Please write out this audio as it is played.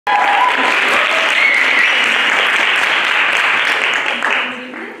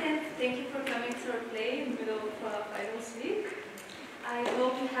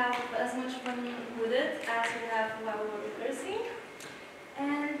have as much fun with it as we have while we're rehearsing.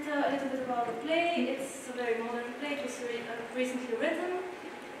 And a little bit about the play. It's a very modern play, it was recently written.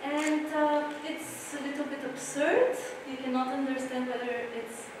 And it's a little bit absurd. You cannot understand whether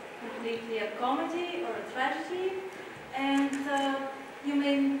it's completely a comedy or a tragedy. And you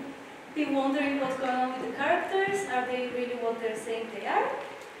may be wondering what's going on with the characters. Are they really what they're saying they are?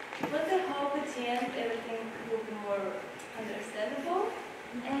 But I hope at the end everything will be more understandable.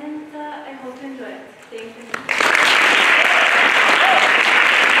 And I hope you enjoy it. Thank you.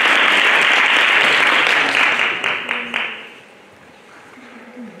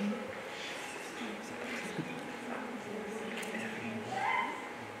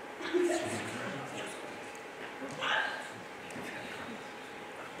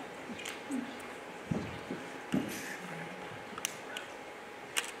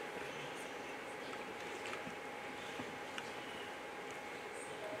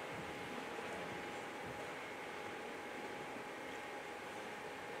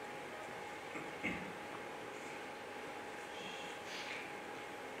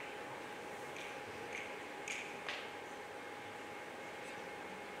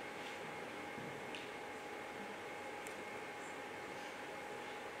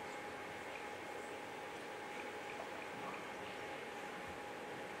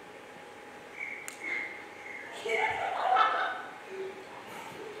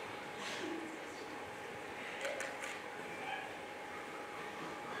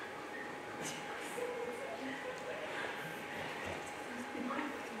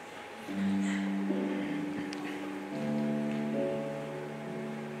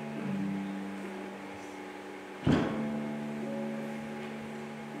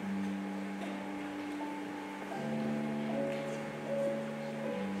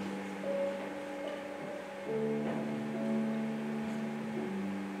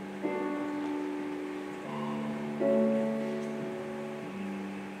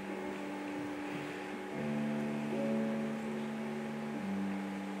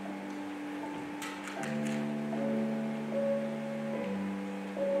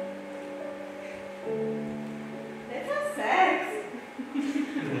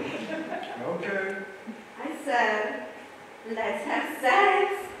 Let's have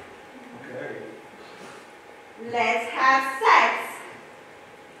sex. Okay. Let's have sex.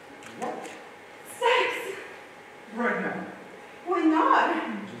 What? Sex. Right now. Why not?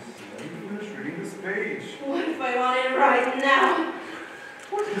 Just let me finish reading this page. What if I want it right now?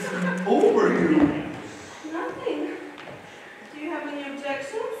 What is over you? Nothing. Do you have any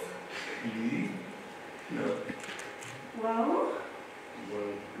objections? Me? No. Well?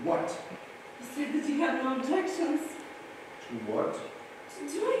 Well, what? You said that you have no objections. To what? To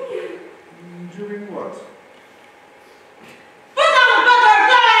doing it. Doing what? Put down the book or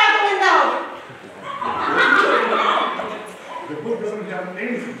throw it out the window! The book doesn't have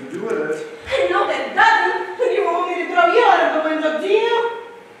anything to do with it. I know that it doesn't. But you want me to throw you out of the window, do you?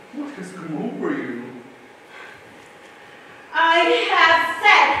 What has come over you? I have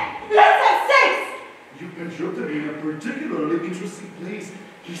said, let's have sex! You interrupted me in a particularly interesting place.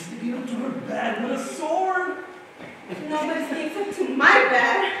 He's sticking up to her bed with a sword. Nobody sneaks up to my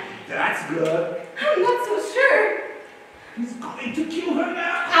bed. That's good. I'm not so sure. He's going to kill her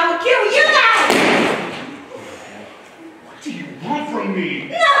now. I will kill you now! What do you want from me?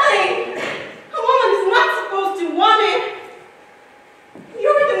 Nothing! A woman is not supposed to want it.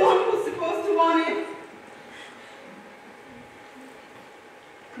 You're the one who's supposed to want it.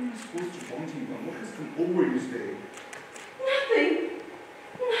 How am I supposed to want you? What has come over you today? Nothing.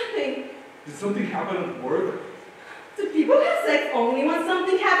 Nothing. Did something happen at work? Do people have sex only when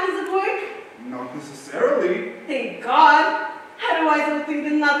something happens at work? Not necessarily. Thank God. Otherwise I would think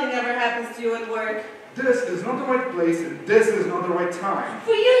that nothing ever happens to you at work. This is not the right place and this is not the right time.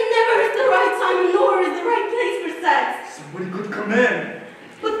 For you never is the right time nor is the right place for sex. Somebody could come in.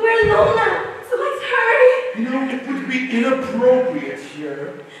 But we're alone now, so let's hurry. You know, it would be inappropriate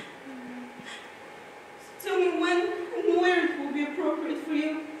here. So tell me when and where it will be appropriate for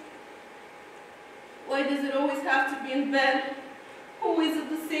you. Why does it always have to be in bed? Always at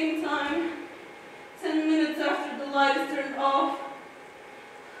the same time? 10 minutes after the light is turned off?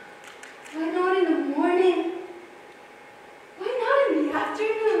 Why not in the morning? Why not in the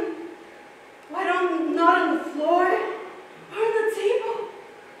afternoon? Why not on the floor? Or on the table?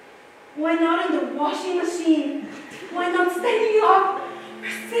 Why not in the washing machine? Why not standing up or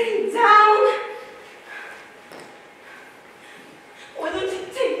sitting down? Why don't you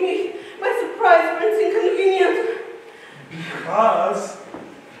take me by surprise when it's inconvenient? Because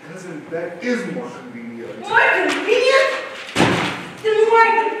in bed is more convenient. More convenient? Then more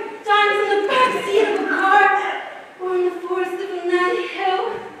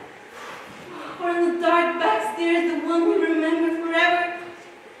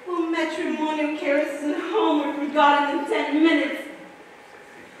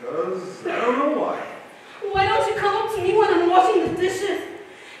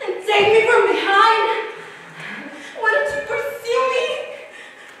mine? Why don't you pursue me?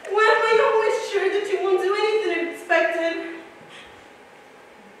 Why am I always sure that you won't do anything unexpected?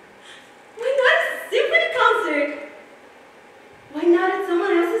 Why not a symphony concert? Why not at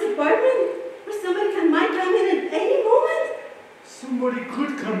someone else's apartment where somebody might come in at any moment? Somebody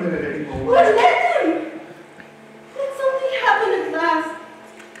could come in at any moment. Well, let them! Let something happen at last.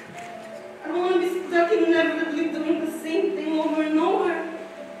 I don't want to be stuck inevitably doing the same thing over and over.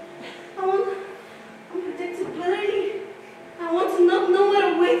 I want unpredictability. I want to not know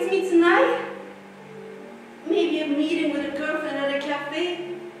what awaits me tonight. Maybe a meeting with a girlfriend at a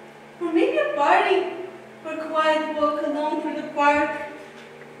cafe. Or maybe a party. Or a quiet walk alone through the park.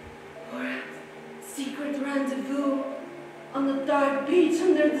 Or a secret rendezvous on the dark beach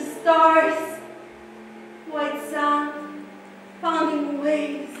under the stars. White sand, pounding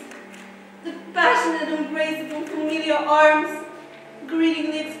waves. The passionate embrace of unfamiliar arms.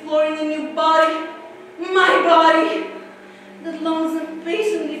 Greedily exploring a new body. My body. That longs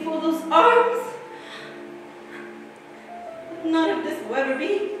impatiently for those arms. But none of this will ever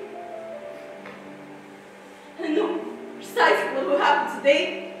be. I know precisely what will happen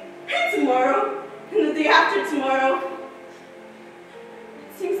today, and tomorrow, and the day after tomorrow.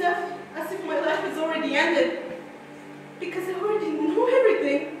 It seems as if my life has already ended, because I already know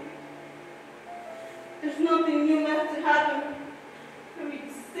everything. There's nothing new left to happen. I read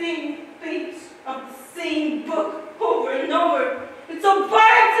the same page of the same book over and over. It's so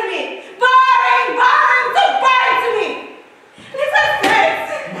boring to me! Boring! Boring! So boring to me! It's a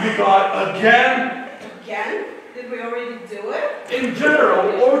sex! My God, again? Again? Did we already do it? In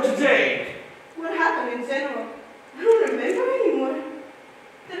general, or today? What happened in general? I don't remember anymore.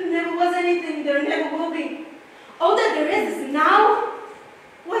 There never was anything, there never will be. All that there is now.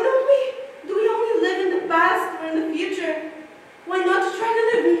 Why don't we? Do we only live in the past or in the future? Why not try to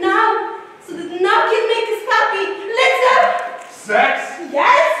live now, so that now can make us happy? Let's have Sex?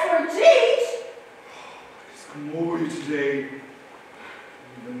 yes, for a change. Just come over you today.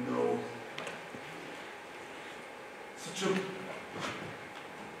 Even though such a...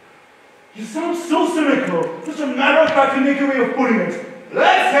 You sound so cynical. Such a matter-of-fact, way of putting it.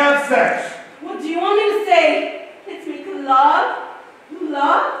 Let's have sex. What do you want me to say? Let's make love?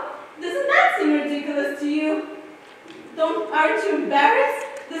 Love? Doesn't that seem ridiculous to you? Aren't you embarrassed?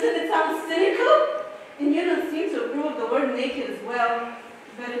 Doesn't it sound cynical? And you don't seem to approve of the word naked as well.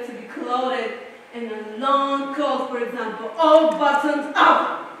 Better to be clothed in a long coat, for example, all buttoned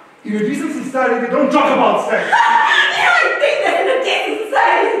up. In a decent society, they don't talk about sex. You don't think that in a decent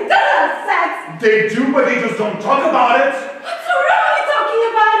society they don't have sex? They do, but they just don't talk about it. What's so wrong with talking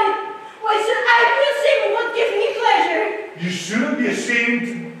about it? Why should I be ashamed of what gives me pleasure? You shouldn't be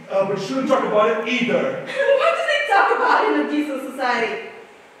ashamed, but you shouldn't talk about it either. What do they talk about in a decent society?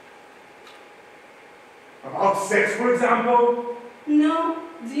 About sex, for example? No.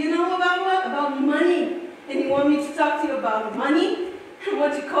 Do you know about what? About money. And you want me to talk to you about money? And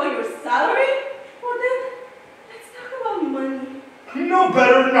what you call your salary? Well then, let's talk about money. No,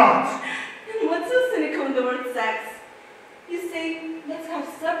 better not. And what's so cynical in the word sex? You say, let's have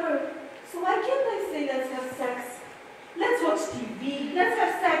supper. So why can't I say let's have sex? Let's watch TV, let's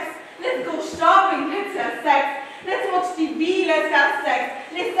have sex. Let's go shopping, let's have sex. Let's watch TV, let's have sex.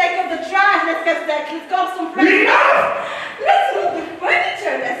 Let's take out the trash, let's have sex. Let's go to some friends. Enough! Let's move the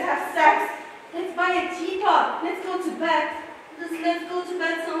furniture, let's have sex. Let's buy a teapot, let's go to bed. Does let's go to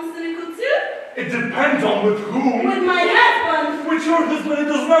bed sound cynical too? It depends on with whom. With my husband. With your husband, it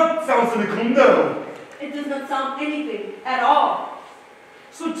does not sound cynical, no. It does not sound anything at all.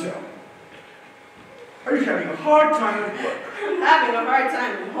 So tell me, are you having a hard time at work? I'm having a hard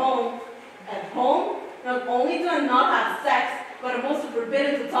time at home. At home, not only do I not have sex, but I'm also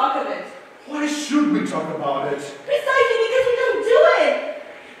forbidden to talk of it. Why should we talk about it? Precisely because we don't do it.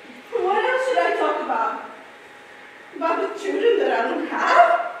 What else should I talk about? About the children that I don't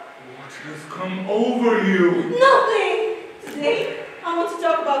have? What has come over you? Nothing! Today, I want to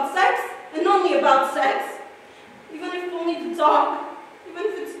talk about sex, and only about sex. Even if only to talk, even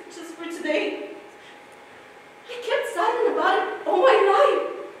if it's just for today. I kept silent about it all my life.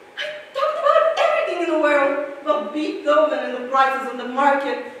 I talked about everything in the world. About Beethoven and the prices on the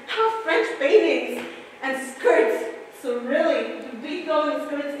market, about French paintings and skirts. So really, do Beethoven and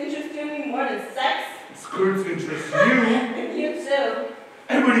skirts interest you any more than sex? Skirts interest you. And you too.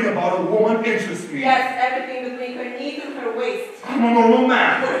 Everything about a woman interests me. Yes, everything between her knees and her waist. I'm a normal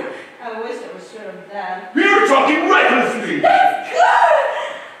man. I wish I was sure of that. You're talking recklessly. That's good!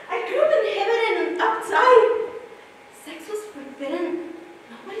 I grew up inhibited and uptight. Sex was forbidden.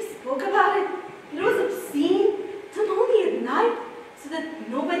 Nobody spoke about it. It was obscene, done only at night, so that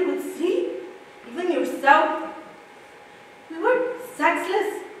nobody would see.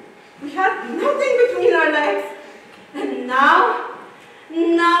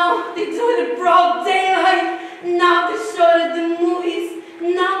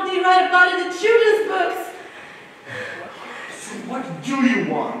 about it in children's books. So what do you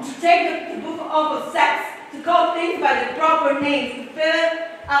want? To take the book off of sex, to call things by their proper names, to fill it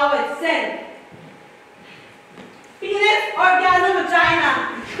out with sin. Penis, orgasm,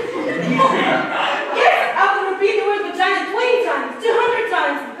 vagina. Yes, I will repeat the word vagina 20 times, 200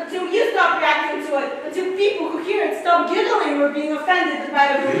 times, until you stop reacting to it, until people who hear it stop giggling or being offended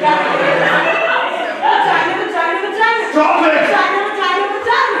by the vulgarity. Vagina, vagina, vagina. Stop it! Vagina, vagina,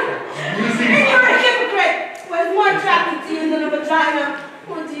 vagina. Lucy. And you're a hypocrite. What is more attractive to you than a vagina?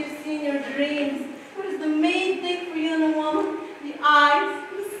 What do you see in your dreams? What is the main thing for you in a woman? The eyes,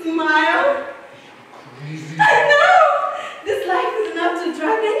 the smile. Crazy. I know! This life is enough to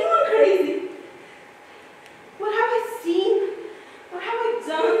drive anyone crazy. What have I seen? What have I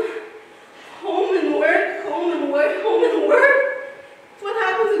done? Home and work, home and work, home and work. What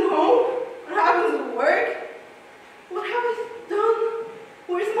happens at home? What happens at work? What have I done?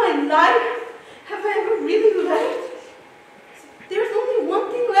 Where's my life? Have I ever really lived? There's only one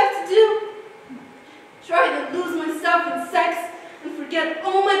thing left to do. Try to lose myself in sex and forget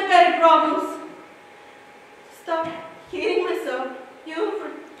all my petty problems. Stop hating myself,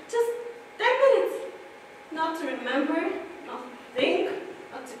 for just 10 minutes. Not to remember, not to think,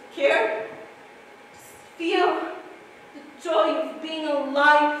 not to care. Just feel the joy of being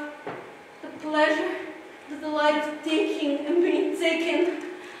alive, the pleasure, the delight of taking and being taken.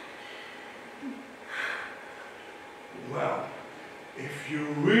 Well, if you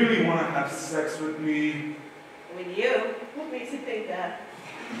really want to have sex with me... With you? What makes you think that?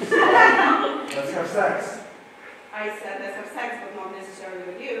 Let's have sex. I said let's have sex, but not necessarily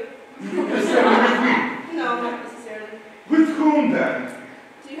with you. Not necessarily with me. No, not necessarily. With whom then?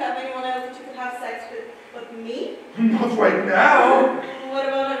 Do you have anyone else that you could have sex with but me? Not right now. What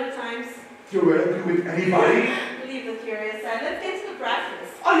about other times? Theoretically with anybody. Leave the curious side. Let's get to the practice.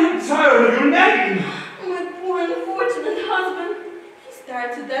 I am tired of your nagging. My poor unfortunate husband. He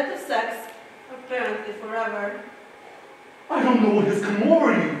starved to death of sex. Apparently forever. I don't know what has come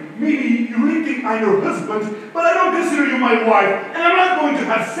over you. Maybe you really think I'm your husband, but I don't consider you my wife, and I'm not going to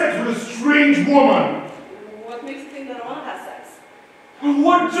have sex with a strange woman. What makes you think that I want to have sex?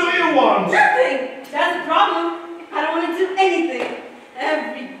 What do you want? Nothing! That's the problem. I don't want to do anything.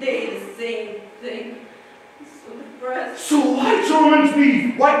 Every day the same thing. I'm so depressed. So why torment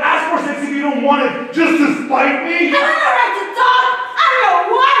me? Why ask for sex if you don't want it? Just to spite me? I have no right to talk! I'm your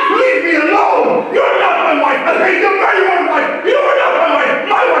wife! Leave me alone! You're not my wife! I hate the very one wife! You are not my wife!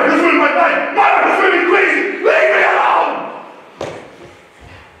 My wife has ruined my life! My wife has made me crazy! Leave me alone!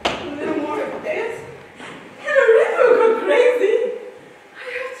 A little more of this, and I really will go crazy. I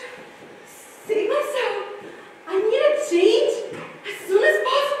have to save myself. I need a change as soon as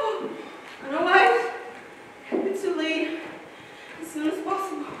possible. Otherwise, it'll be too late. As soon as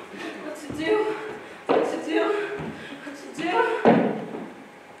possible. What to do? What to do? What to do?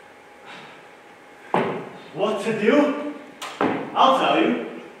 What to do? I'll tell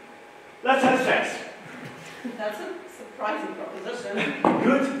you. Let's have sex. That's a surprising proposition.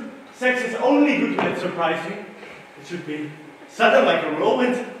 Good. Sex is only good when it's surprising. It should be sudden like a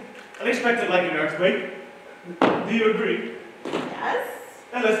whirlwind, unexpected like an earthquake. Do you agree? Yes?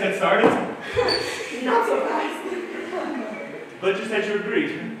 Then let's get started. Not so fast. But you said you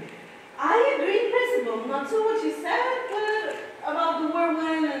agreed. I agree in principle, not to what you said, but about the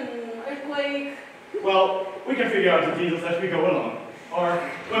whirlwind and earthquake. Well, we can figure out the details as we go along. Or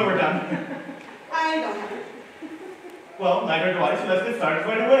when we're done. I don't have it. Well, neither do I, so let's get started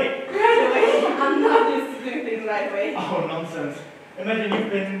right away. Right away? I'm not used to doing things right away. Oh, nonsense. Imagine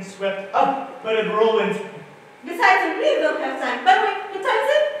you've been swept up by the whirlwind. Besides, I really don't have time. By the way, what time is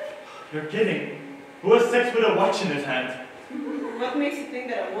it? You're kidding. Who has sex with a watch in his hand? What makes you think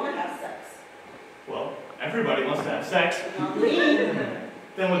that I want to have sex? Well, everybody wants to have sex. Not me.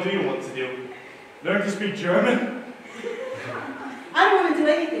 Then what do you want to do? Learn to speak German? I don't want to do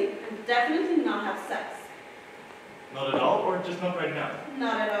anything, and definitely not have sex. Not at all, or just not right now?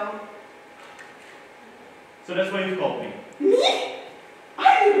 Not at all. So that's why you've called me. Me?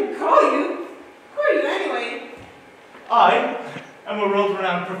 I didn't even call you. Who are you anyway? I am a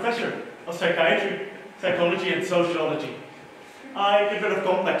world-renowned professor of psychiatry, psychology, and sociology. I get rid of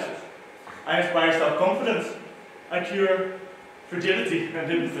complexes. I inspire self-confidence. I cure fragility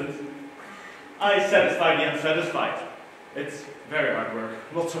and innocence. I satisfy the unsatisfied. It's very hard work.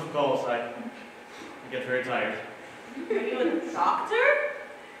 Lots of calls. I get very tired. Are you a doctor?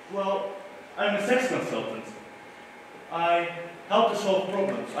 Well, I'm a sex consultant. I help to solve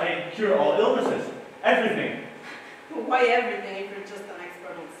problems. I cure all illnesses. Everything. Why everything if you're just an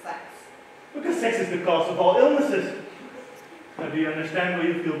expert on sex? Because sex is the cause of all illnesses. Now, do you understand why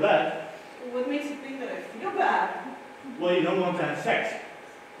you feel bad? What makes you think that I feel bad? Well, you don't want to have sex.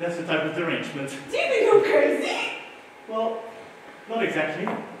 That's the type of derangement. Do you think I'm crazy? Well, not exactly.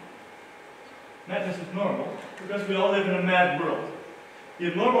 Madness is normal, because we all live in a mad world. The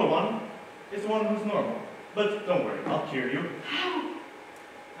abnormal one is the one who's normal. But don't worry, I'll cure you. How?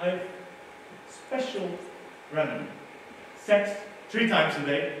 I've special remedy. Sex 3 times a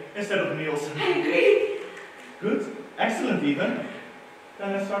day instead of meals. I agree. Good, excellent even.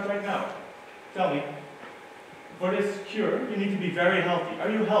 Then let's start right now. Tell me, for this cure, you need to be very healthy. Are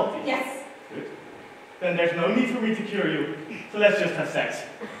you healthy? Yes. Good. Then there's no need for me to cure you. So let's just have sex.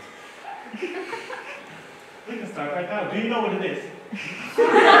 We can start right now. Do you know what it is?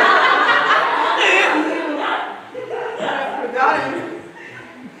 I've forgotten.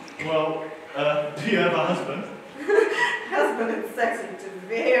 Well, do you have a husband? Husband and sex are two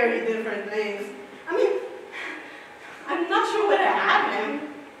very different things. I mean, I'm not sure whether I have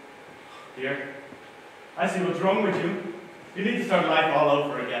him. Dear, I see what's wrong with you. You need to start life all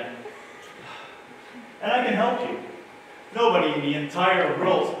over again. And I can help you. Nobody in the entire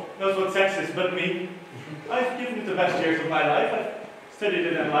world knows what sex is but me. I've given it the best years of my life. I've studied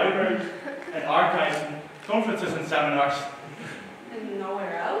it in libraries, and archives, and conferences and seminars. And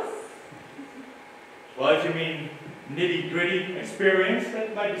nowhere else? Well, if you mean nitty-gritty experience,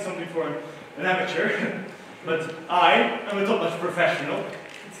 that might be something for an amateur. But I am a top-notch professional.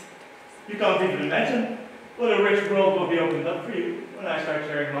 You can't even imagine what a rich world will be opened up for you when I start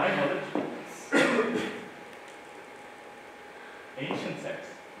sharing my knowledge. Ancient sex,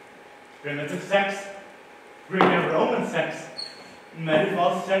 primitive sex, Greek and Roman sex,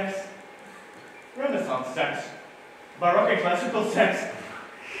 medieval sex, Renaissance sex, Baroque and classical sex,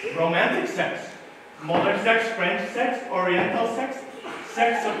 romantic sex, modern sex, French sex, Oriental sex,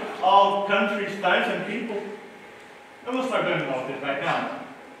 sex of all countries, times, and people. And we'll start doing all of this right now.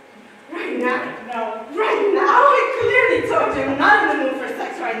 Right now? Right now. Right now? I clearly told you I'm not in the mood for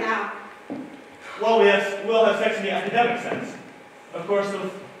sex right now. Well, we'll have sex in the academic sense. Of course,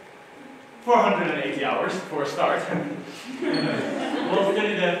 with 480 hours for a start. We'll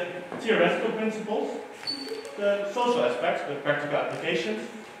study the theoretical principles, the social aspects, the practical applications.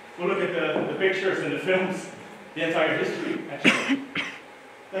 We'll look at the pictures and the films, the entire history, actually.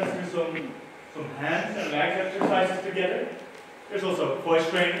 Let's do some hands and legs exercises together. There's also voice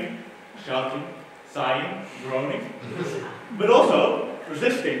training, shouting, sighing, groaning, but also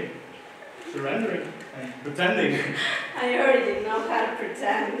resisting, surrendering, and pretending. I already know how to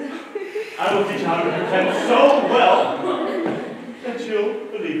pretend. I will teach you how to pretend so well that you'll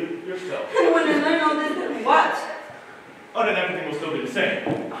believe it yourself. And when I learn all this, then what? Oh, then everything will still be the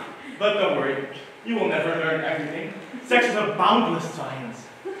same. But don't worry, you will never learn everything. Sex is a boundless science.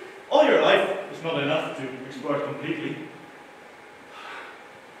 All your life is not enough to explore it completely.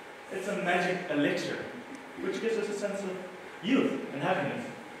 It's a magic elixir, which gives us a sense of youth and happiness.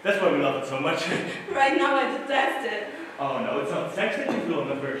 That's why we love it so much. Right now I detest it. Oh no, it's not sex that you feel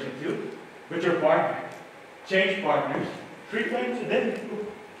an aversion to, but your partner. Change partners 3 times a day.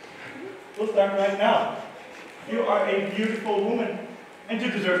 We'll start right now. You are a beautiful woman, and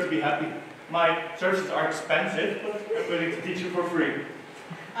you deserve to be happy. My services are expensive, but I'm willing to teach you for free.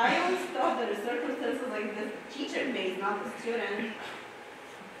 I always thought that in circumstances like this, the teacher pays, not the student.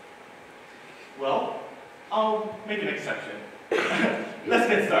 Well, I'll make an exception. Let's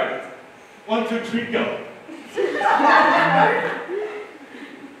get started. 1, 2, 3, go.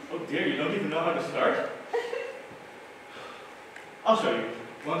 Oh dear, you don't even know how to start? I'll show you.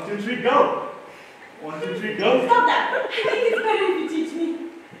 1, 2, 3, go. 1, 2, 3, go. Stop that! I think it's better if you teach me.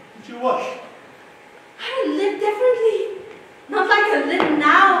 Teach you what? How to live differently. Not like I live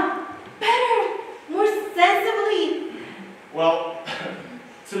now. Better, more sensibly. Well,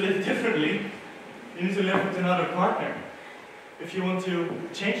 to live differently, you need to live with another partner. If you want to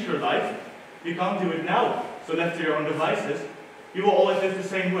change your life, you can't do it now. So left to your own devices, you will always live the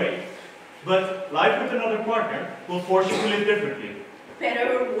same way. But life with another partner will force you to live differently.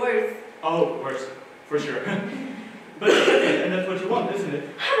 Better or worse? Oh, worse, for sure. But and that's what you want, isn't it?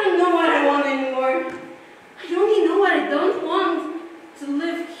 I don't know what I want anymore. I only know what I don't want. To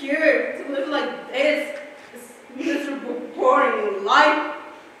live here, to live like this miserable, boring life,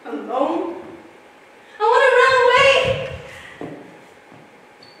 alone. I want to run away!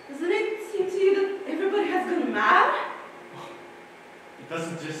 Doesn't it seem to you that everybody has gone mad? It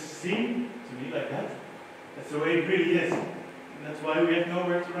doesn't just seem to me like that. That's the way it really is. And that's why we have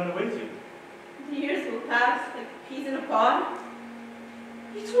nowhere to run away to. The years will pass like peas in a pod.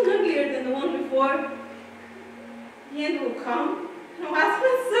 Each one uglier than the one before. The end will come, and I'll ask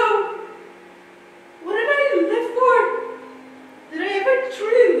myself, what did I live for?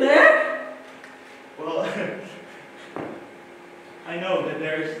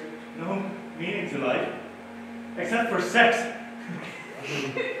 there's no meaning to life, except for sex.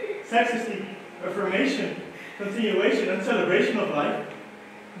 Sex is the affirmation, continuation, and celebration of life.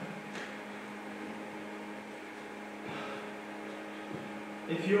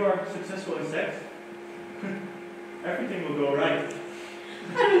 If you are successful in sex, everything will go right.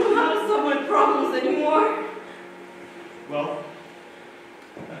 I don't know how to solve my problems anymore. Well,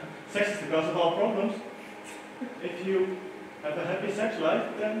 sex is the cause of all problems. If you have a happy sex life,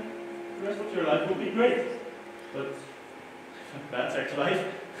 then the rest of your life will be great. But a bad sex life,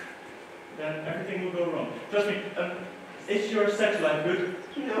 then everything will go wrong. Trust me, is your sex life good?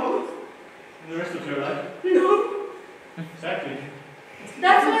 No. And the rest of your life? No. Exactly.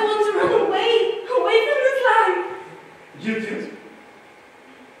 That's why I want to run away from this life. You too?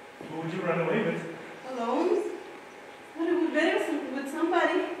 Who would you run away with? Alone? But it would be better with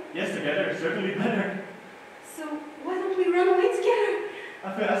somebody. Yes, together, certainly better. So why don't we run away together?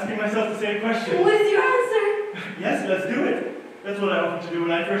 I've been asking myself the same question. What is your answer? Yes, let's do it. That's what I offered to do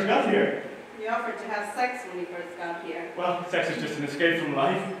when I first got here. You offered to have sex when you first got here. Well, sex is just an escape from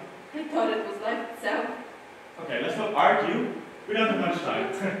life. I thought it was life itself. Okay, let's not argue. We don't have much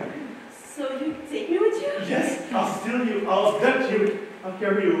time. So you take me with you? Yes, I'll steal you, I'll abduct you, I'll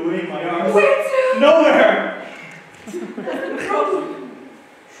carry you away in my arms. Where to? Nowhere! That's the problem.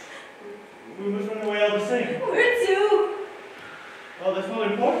 We must run away all the same. Where to? Well, that's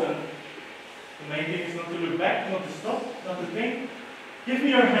not important. The main thing is not to look back, not to stop, not to think. Give me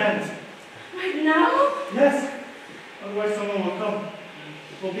your hand. Right now? Yes. Otherwise someone will come.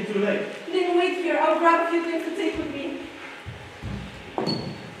 It will be too late. Then wait here. I'll grab a few things to take with me.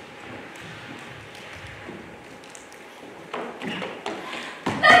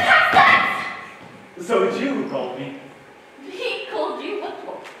 Let's have sex! So it's you who called me. He called you what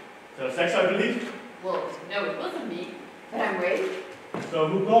for? So sex, I believe. Well, no, it wasn't me, but I'm ready. So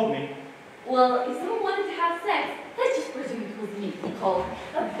who called me? Well, if someone wanted to have sex, let's just presume it was me. He called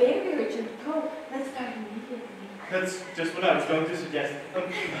a very urgent call. Let's start immediately. That's just what I was going to suggest.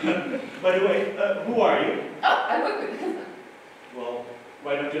 By the way, who are you? Oh, I work with the husband. Well,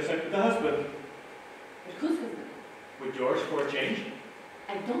 why don't you accept the husband? But whose husband? With yours for a change?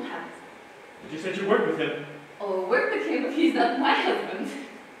 I don't have it. But you said you work with him. Oh, work with him, but he's not my husband.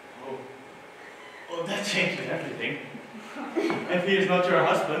 Oh. Well, that changes everything. If he is not your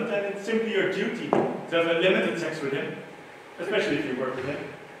husband, then it's simply your duty to have unlimited sex with him. Especially if you work with him.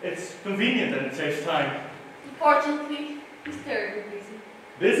 It's convenient and it saves time. Unfortunately, he's terribly busy.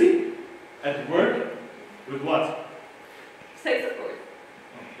 Busy? At work? With what? Sex, of course.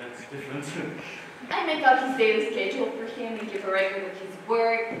 Oh, that's different. I make out his daily schedule for him and keep a record of his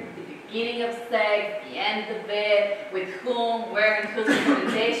work, the beginning of sex, the end of it, with whom, where, and whose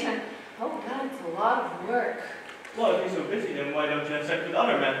recommendation. Oh God, it's a lot of work. Well, if you're so busy, then why don't you have sex with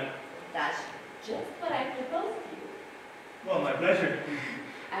other men? That's just what I proposed to you. Well, my pleasure.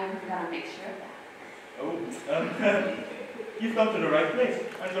 I'm gonna make sure of that. Oh, you've come to the right place.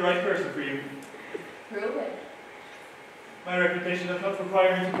 I'm the right person for you. Prove it. My reputation does not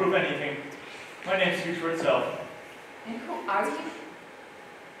require me to prove anything. My name speaks for itself. And who are you?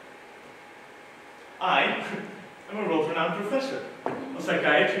 I am a world-renowned professor of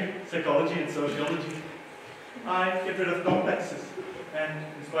psychiatry, psychology, and sociology. I get rid of complexes and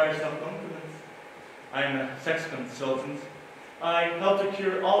inspire self-confidence. I am a sex consultant. I help to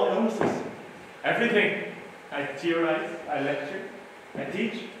cure all illnesses. Everything. I theorize, I lecture, I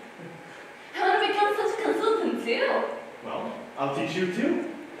teach. I want to become such a consultant too. Well, I'll teach you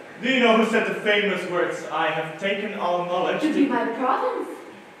too. Do you know who said the famous words, I have taken all knowledge To be my province.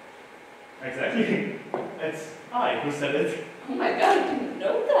 Exactly. It's I who said it. Oh my God, I didn't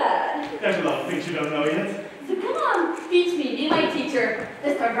know that. There's a lot of things you don't know yet. So come on, teach me, be my teacher.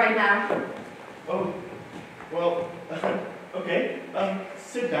 Let's start right now. Oh, well, okay.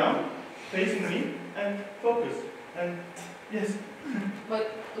 Sit down, facing me, and focus. And, yes.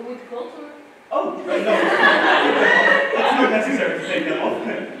 But with culture, Oh, right, no. It's not necessary to take them off.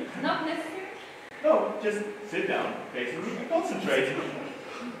 not necessary. No, just sit down, facing me, and concentrate.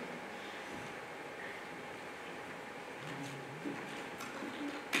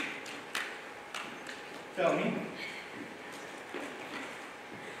 Tell me.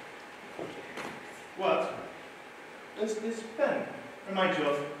 What does this pen remind you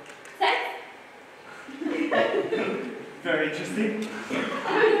of? Sex? Very interesting.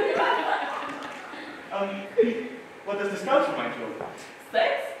 What does this couch remind you of?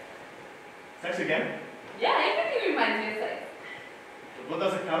 Sex? Sex again? Yeah, everything reminds me of sex. But what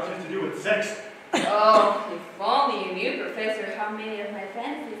does a couch have to do with sex? Oh, if only you knew, Professor, how many of my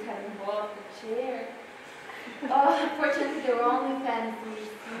fantasies have involved the chair. Unfortunately, they were only fantasies,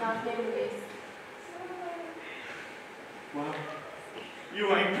 not memories. Wow. You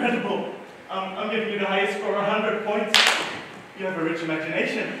are incredible. I'm giving you the highest score, 100 points. You have a rich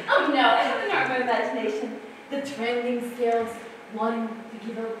imagination. Oh no, I have an normal imagination. The trembling sails wanting to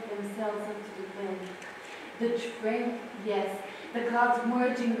give up themselves up to the wind. Yes, the clouds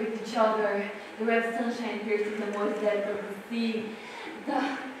merging with each other. The red sunshine piercing the moist depth of the sea.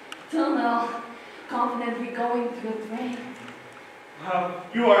 The tunnel confidently going through a train. Wow,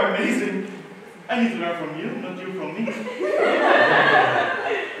 you are amazing. I need to learn from you, not you from me.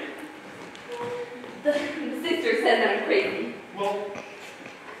 The sister said that I'm crazy. Well,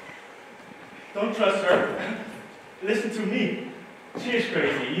 don't trust her. Listen to me. She is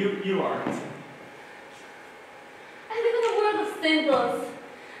crazy. You aren't. I live in a world of symbols.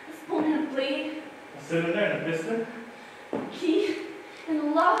 A spoon and a plate. A cylinder and a piston. A key and a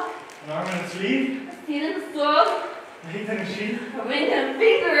lock. An arm and a sleeve. A seed and a soul. A heat and a sheet. A ring and a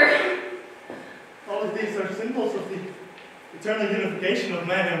finger. All of these are symbols of the eternal unification of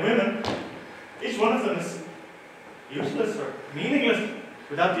men and women. Each one of them is useless or meaningless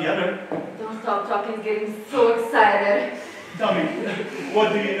without the other. Don't stop talking, it's getting so excited. Tell me,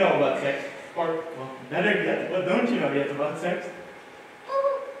 what do you know about sex? Or, well, better yet, what don't you know yet about sex?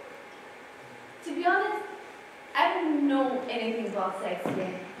 Well, to be honest, I don't know anything about sex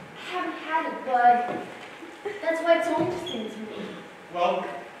yet. I haven't had it, but that's why it's so interesting to me. Well,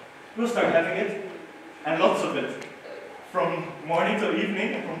 we'll start having it, and lots of it. From morning till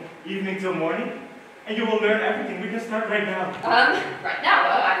evening, and from evening till morning, and you will learn everything. We can start right now. Right now,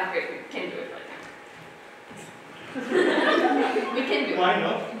 well, I'm afraid we can do it right now. We can do it. Why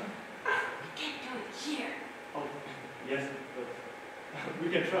not? We can't do it here. Oh, yes, but we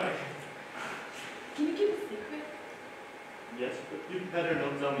can try. Can you keep a secret? Yes, but you better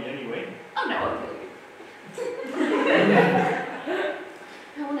not tell me anyway. Oh no, I'll kill you.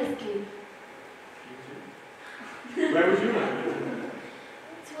 I want to escape. Where would you like to?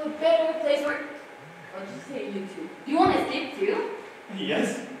 To a better place where... What did you say, you two? Do you want to escape too? Yes,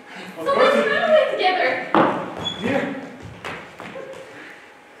 of So course. let's run away together. Here.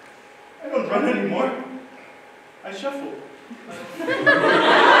 I don't run anymore. I shuffle. I'm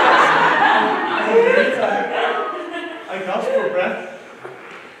very tired. I gasp for breath.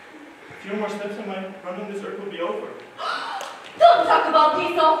 A few more steps and my run on this earth will be over. Don't talk about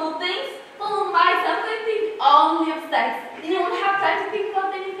these awful things. Follow myself and think only of sex. You don't have time to think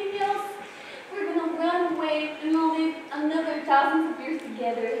about anything else. We're gonna run away and we'll live another thousands of years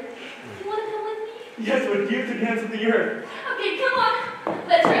together. You wanna come with me? Yes, with you to the ends of the earth. Okay, come on.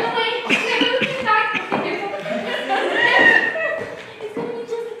 Let's run away. We're moving back. It's gonna be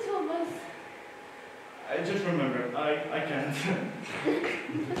just the two of us. I just remembered, I can't.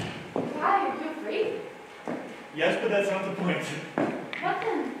 Why? Are you afraid? Yes, but that's not the point. What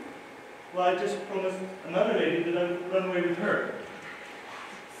then? Well, I just promised another lady that I would run away with her.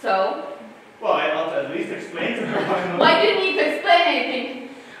 So? Well, I ought to at least explain to her why not. Why do you need to explain anything?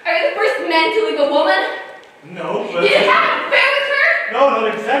 Are you the first man to leave a woman? No, but... Did you have an affair with her? No, not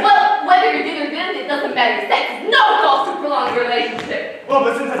exactly. Well, whether you did or didn't, it doesn't matter. Sex is no cause to prolong a relationship. Well,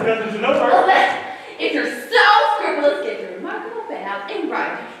 but since I've gotten to know her... Well then, if you're so scrupulous, get your remarkable pen out and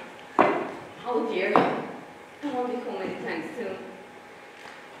write. Oh dear, I won't be home anytime soon.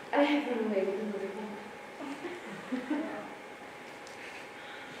 I have run away with another woman.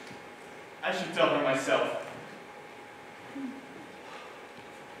 I should tell her myself.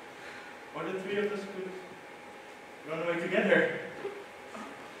 Or the three of us could run away together.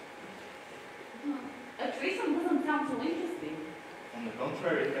 A threesome doesn't sound so interesting. On the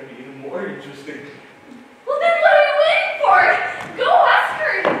contrary, it can be even more interesting. Well then what are you waiting for? Go ask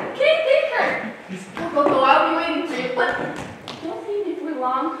her! Can't take her! Go, I'll be waiting for you, but don't leave me for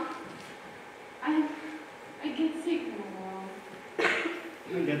long. I get sick when I'm alone.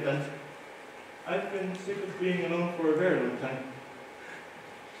 I get that. I've been sick of being alone for a very long time.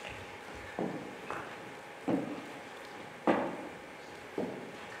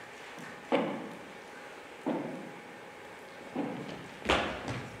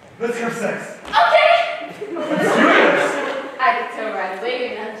 Let's have sex. Okay! Let's do this. I can tell right away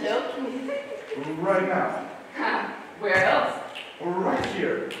you're not joking. Right now. Huh, where else? Right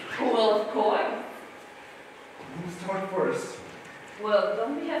here. Well, of course. Who's start first? Well,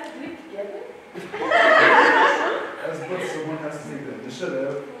 don't we have to do it together? As but someone has to take the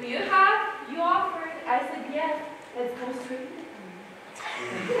initiative. Well, you offered. I said yes. Let's go straight to the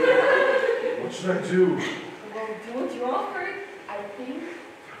What should I do? Well, do what you offered, I think.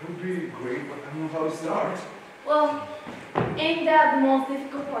 It would be great, but I don't know how to start. Well, ain't that the most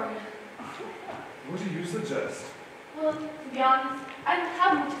difficult part? What do you suggest? Well, to be honest, I don't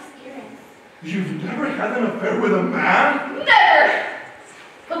have much experience. You've never had an affair with a man? Never!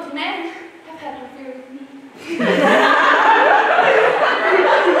 But men have had an affair with me.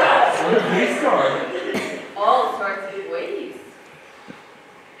 Where did they start? All sorts of ways.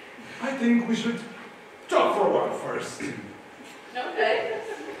 I think we should talk for a while first. Okay.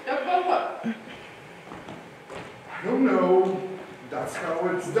 Talk about what? I don't know. That's how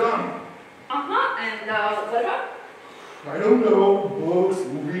it's done. Uh-huh, and what about? I don't know. Books,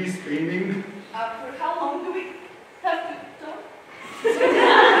 movies, painting. For how long do we have to talk? I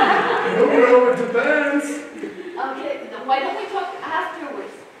don't know. It depends. Okay, then why don't we talk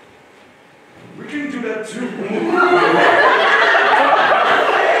afterwards? We can do that too. We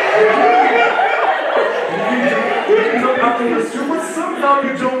can talk afterwards too, but somehow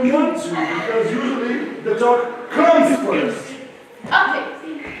you don't want to, because usually the talk comes first. Okay,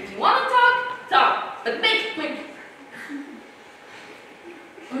 if you want to talk, talk, but make it quick.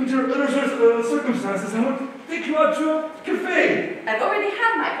 Under other circumstances, I would take you out to a cafe. I've already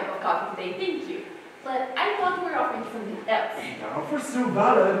had my cup of coffee today, thank you. But I thought we were offering something else. Now, if we're still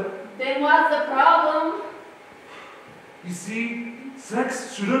valid, Then what's the problem? you see,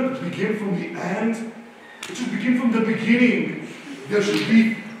 sex shouldn't begin from the end. It should begin from the beginning. There should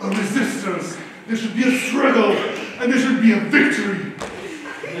be a resistance. There should be a struggle. And there should be a victory.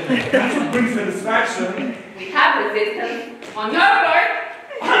 That's what brings satisfaction. We have resistance on your part.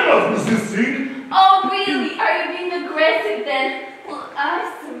 I'm not resisting. Oh, really? Are you being aggressive then? Well,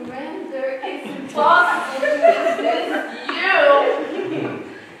 I surrender. It's impossible to resist you.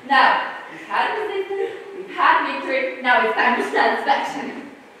 Now, we've had resistance, we've had victory, now it's time for satisfaction.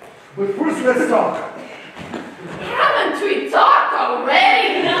 But first, let's talk. Haven't we talked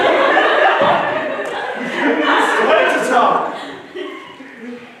already? It's time to talk.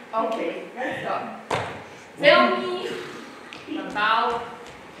 Okay, let's talk. Tell me about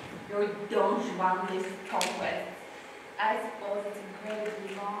your Don Juan-less conquest. I suppose it's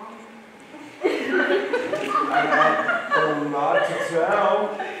incredibly long. I have a lot to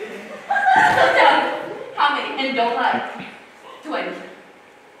tell. So tell me, how many? And don't lie. 20,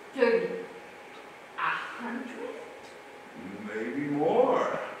 30, 100? Maybe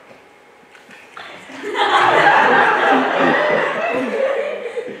more.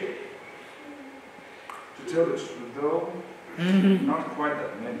 To tell the truth, though, not quite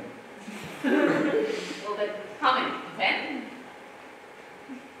that many. Well, then, how many? 10?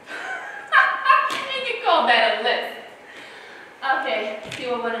 And you call that a list? Okay, see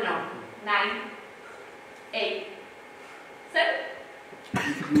what I want to know. 9, 8, 7?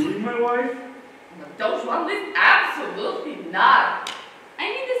 Including my wife? No, don't want this? Absolutely not. I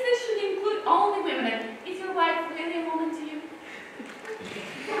mean, this list should include only women. And is your wife really a woman to you?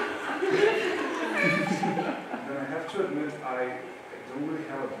 Then I have to admit, I don't really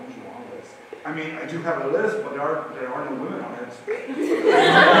have a Don Juan list. I mean, I do have a list, but there are no women on it.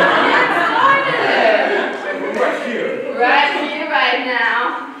 Right here. Right here, right now.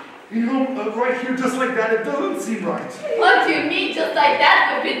 You know, right here, just like that, it doesn't seem right. What do you mean, just like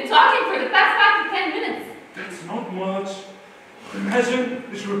that? We've been talking for the past 5 to 10 minutes. That's not much. Imagine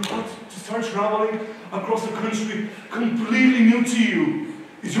that you're about to start traveling across a country completely new to you.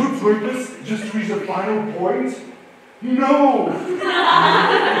 Is your purpose just to reach the final point? No!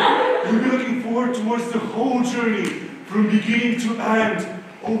 You'll be looking forward towards the whole journey, from beginning to end,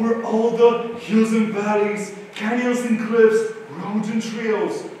 over all the hills and valleys, canyons and cliffs, roads and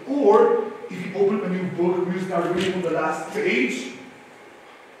trails. Or, if you open a new book and you start reading from the last page,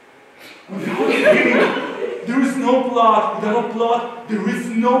 without a beginning, there is no plot. Without a plot, there is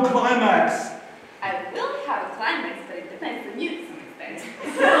no climax. I will have a climax, but it depends on you to some extent.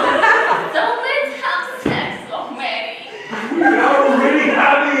 So let's have sex already. We are already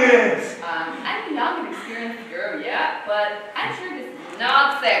having it. I'm a young and experienced girl, yeah, but I'm sure this is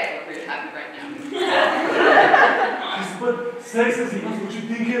not sex what we're having right now. Yes, but sex is not what you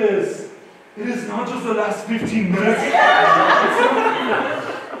think it is. It is not just the last 15 minutes.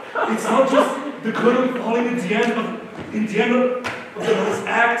 It's not just the curtain falling in the end of the last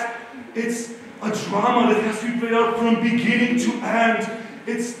act. It's a drama that has to be played out from beginning to end.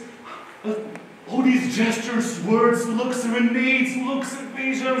 It's all these gestures, words, looks, serenades, looks,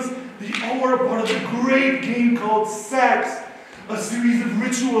 evasions. They all are part of a great game called sex. A series of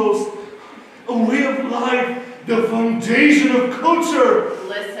rituals, a way of life, the foundation of culture.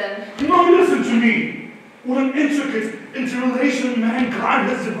 Listen. No, listen to me. What an intricate interrelation mankind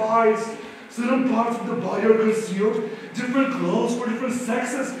has devised. Certain parts of the body are concealed, different clothes for different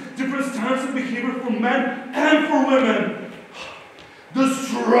sexes, different styles of behavior for men and for women. The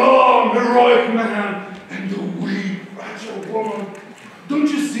strong, heroic young man and the weak, fragile woman. Don't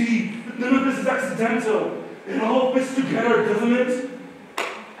you see that none of this is accidental? It all fits together, doesn't it?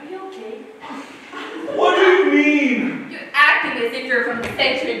 Are you okay? What do you mean? You're acting as if you're from the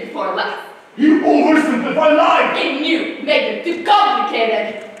century before last. You oversimplify life! And you make it too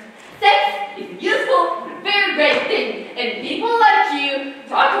complicated. Sex is a useful, very great thing, and people like you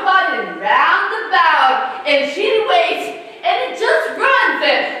talk about it in roundabout and shitty ways, and it just ruins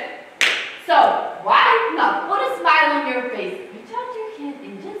it. So why not put a smile on your face, reach out your hand,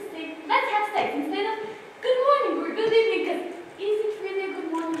 and just say, let's have sex instead of good morning or good evening, because is it really a good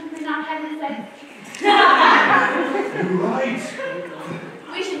morning if we're not having sex? You're right.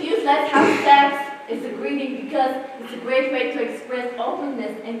 We should use let's have sex as a greeting because it's a great way to express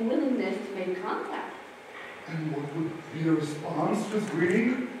openness and willingness to make contact. And what would be the response to this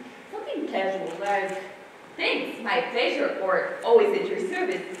greeting? Something casual like, thanks, my pleasure, or always at your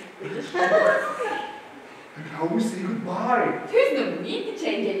service. With just one word. And how we say goodbye? There's no need to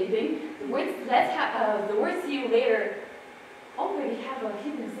change anything. The words see you later already have a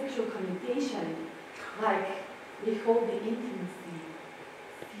hidden sexual connotation. Like, we hold the intimacy.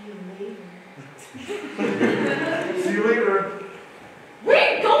 See you later. See you later. Where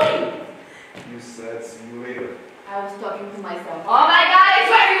are you going? You said see you later. I was talking to myself. Oh my god, I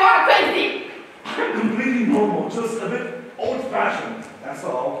swear you are crazy! I'm completely normal, just a bit old-fashioned, that's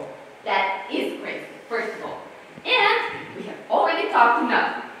all. That is crazy, first of all. And we have already talked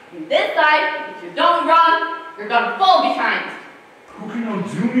enough. In this side, if you don't run, you're gonna fall behind. Who can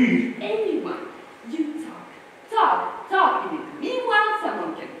outdo me? Anyone. You talk, and in the meanwhile,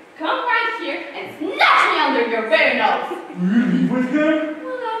 someone can come right here and snatch me under your very nose. Will you leave with him?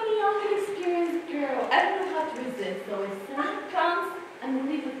 Well, I'm a young and experienced girl. I don't know how to resist, so as soon as it comes, I'm gonna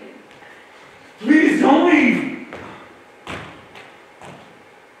leave with him. Please don't leave!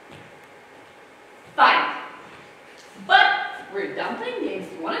 Fine. But we're done playing games.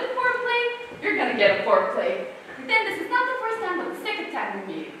 You wanted a foreplay? You're gonna get a foreplay. And then this is not the first time, but the second time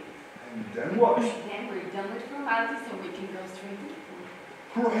we meet. And then what? Then we're done with formalities, so we can go straight to the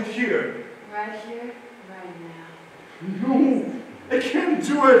point. Right here. Right here, right now. No, I can't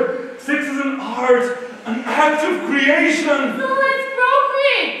do it. Sex is an art, an act of creation. So let's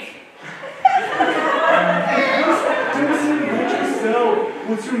procreate! Just yourself.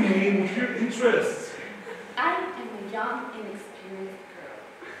 What's your name? What's your interests? I am a young, inexperienced girl.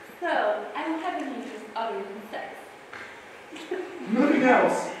 So I don't have any interest other than sex. Nothing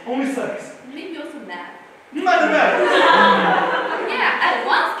else. Only sex. Maybe also math. Mathematics. Yeah, I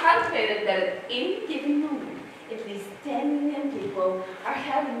once calculated that at any given moment, at least 10 million people are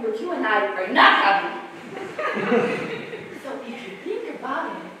having what you and I are not having. So if you think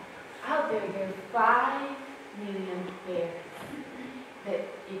about it, out there are 5 million pairs. That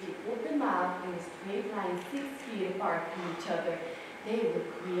if you put them out in a straight line 6 feet apart from each other, they will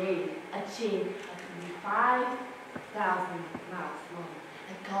create a chain of 5,000 miles long.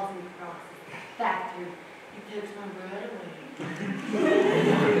 A cosmic process, a factory. It takes my breath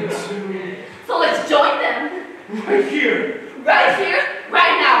away. So let's join them. Right here. Right here,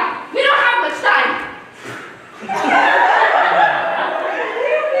 right now. We don't have much time.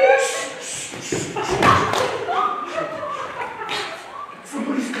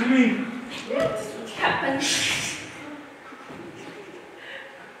 Somebody's coming. What happened?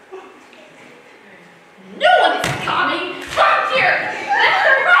 No one is coming. Come here. Let's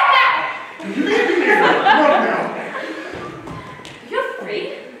go right now. Leave me here. Right now. Are you afraid?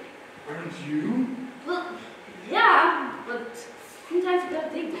 Aren't you? Well, yeah, but sometimes you gotta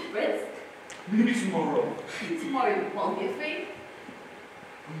take the risk. Maybe tomorrow. Tomorrow you won't be afraid.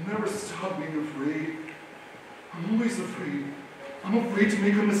 I'll never stop being afraid. I'm always afraid. I'm afraid to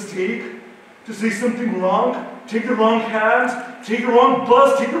make a mistake, to say something wrong, take the wrong hand, take the wrong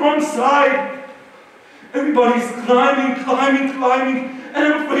bus, take the wrong side. Everybody's climbing, and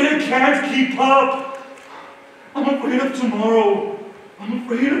I'm afraid I can't keep up. I'm afraid of tomorrow. I'm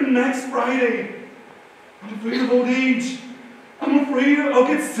afraid of next Friday. I'm afraid of old age. I'm afraid I'll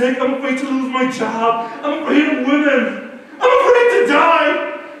get sick. I'm afraid to lose my job. I'm afraid of women. I'm afraid to die.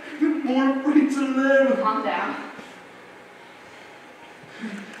 I'm more afraid to live. Calm down.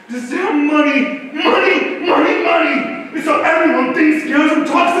 This damn money! It's all everyone thinks, cares, and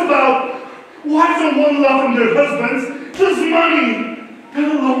talks about. Why doesn't one love from their husbands? Just money! That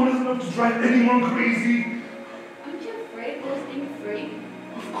alone is enough to drive anyone crazy. Aren't you afraid of those being free?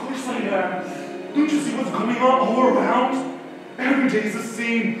 Of course I am. Don't you see what's going on all around? Every day is the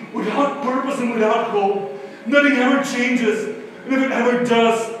same, without purpose and without hope. Nothing ever changes, and if it ever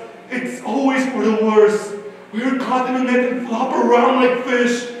does, it's always for the worse. We are caught in a net and flop around like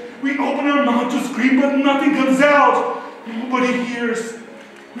fish. We open our mouth to scream, but nothing comes out. Nobody hears.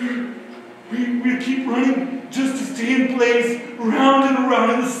 We keep running just to stay in place, round and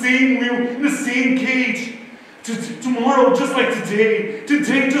around in the same wheel, in the same cage. Tomorrow, just like today.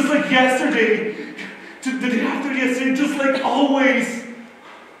 Today, just like yesterday. The day after yesterday, just like always.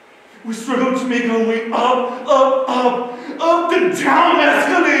 We struggle to make our way up the down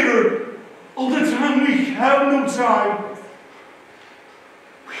escalator. All the time, we have no time.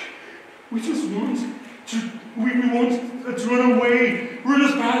 We just want to run away, run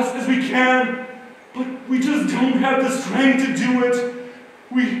as fast as we can, but we just don't have the strength to do it.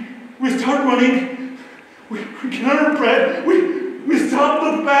 We start running, we get our breath, we stop,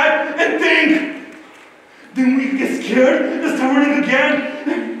 look back, and think. Then we get scared and start running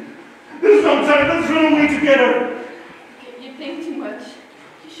again. There's no time, let's run away together. You think too much.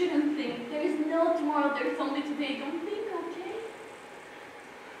 You shouldn't think. There is no tomorrow, there's only today. Don't think, okay?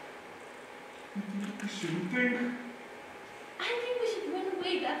 I shouldn't think. I think we should run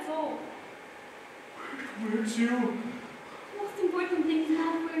away, that's all. Where to? Most important thing is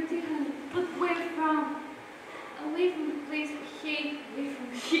not where to, honey, but where from. Away from the place we hate, away from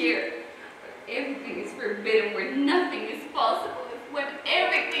here. Where everything is forbidden, where nothing is possible, when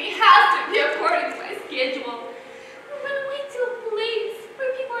everything has to be according to my schedule. We run away to a place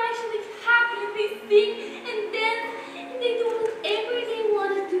where people are actually happy and they sing and dance and they do whatever they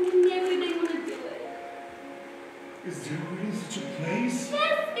want to do whenever they want to do it. Is there really such a place?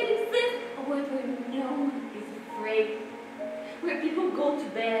 Yes, it exists. However, no one is afraid. Where people go to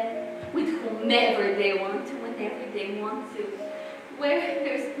bed with whomever they want to, whenever they want to. Where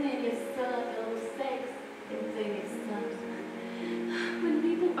there's plenty of sex and plenty of sun. When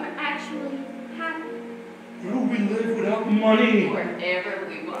people are actually happy. Where do we live without money? Wherever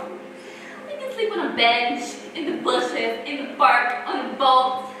we want. We can sleep on a bench, in the bushes, in the park, on a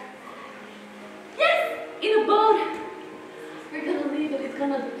boat. Yes, in a boat. We're gonna leave it, it's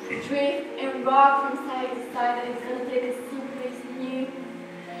gonna drift and rock from side to side, and it's gonna take us someplace new.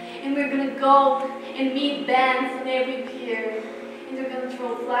 And we're gonna go and meet bands on every pier. And they're gonna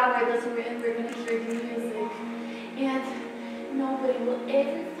throw flowers, and we're gonna hear the music. And nobody will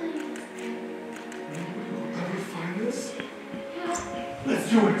ever find us. Nobody will ever find us? Yeah. Let's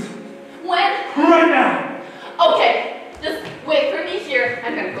do it! When? Right now! Okay, just wait for me here.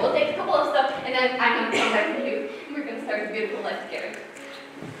 I'm gonna go take a couple of stuff, and then I'm gonna come back for you. And we're gonna start a beautiful life together.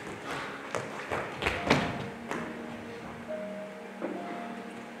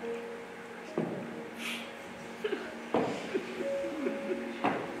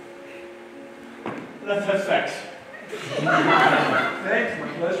 Let's have sex. Thanks, my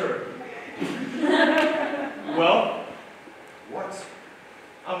pleasure. Well, What?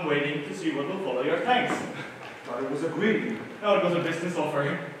 I'm waiting to see what will follow your thanks. Thought it was agreed. No, it was a business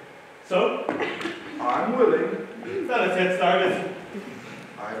offering. So, I'm willing. let's get started.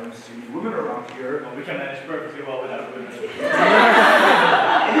 I don't see women around here. Well, we can manage perfectly well without women.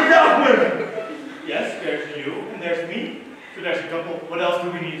 Without women! Yes, there's you, and there's me. So there's a couple. What else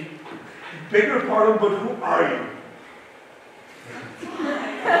do we need? Bigger pardon, but who are you?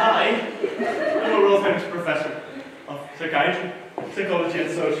 I am a world-famous professor of psychiatry, psychology,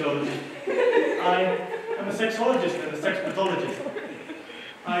 and sociology. I am a sexologist and a sex pathologist.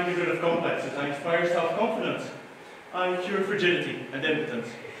 I get rid of complexes. I inspire self-confidence. I cure frigidity and impotence.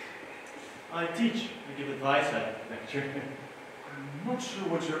 I teach. I give advice. I lecture. I'm not sure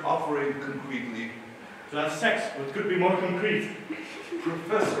what you're offering concretely. To have sex, what could be more concrete?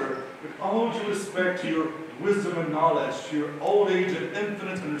 Professor, with all due respect to your wisdom and knowledge, to your old age and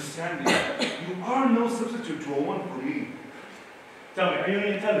infinite understanding, you are no substitute to a woman for me. Tell me, are you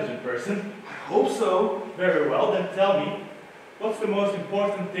an intelligent person? I hope so. Very well, then tell me, what's the most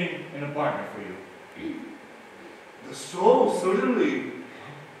important thing in a partner for you? The soul, certainly.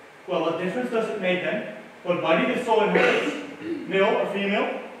 Well, what difference does it make then? What body the soul inherits? Male or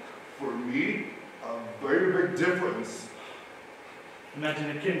female? For me, a very big difference.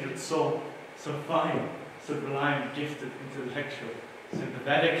 Imagine a kindred soul, so fine, sublime, gifted, intellectual,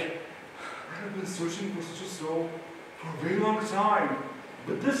 sympathetic. I have been searching for such a soul for a very long time.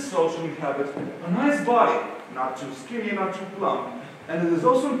 But this soul should inhabit a nice body, not too skinny, not too plump. And it is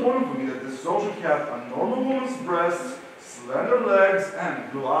also important for me that this soul should have a normal woman's breasts, slender legs,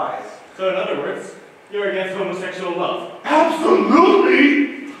 and blue eyes. So in other words, you're against homosexual love.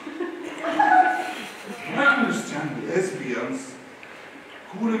 Absolutely! I can understand lesbians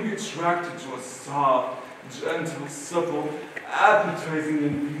who wouldn't be attracted to a soft, gentle, supple, appetizing,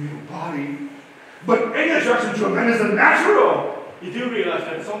 and beautiful body. But any attraction to a man is unnatural! You do realize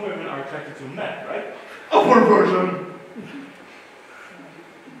that some women are attracted to men, right? A perversion!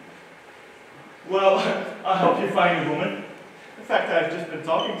 Well, I'll help you find a woman. In fact, I've just been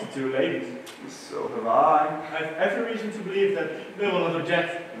talking to 2 ladies. So have I. I've every reason to believe that they will not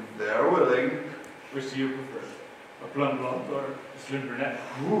object. They're willing. Which do you prefer? A blonde blonde or a slim brunette?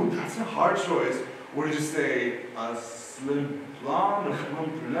 Ooh, that's a hard choice. What did you say? A slim blonde or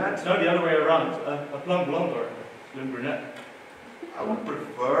slim brunette? No, the other way around. A blonde blonde or a slim brunette. I would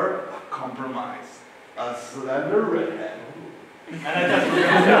prefer a compromise. A slender redhead. And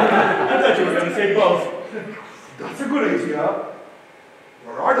I thought you were going to say both. That's a good idea.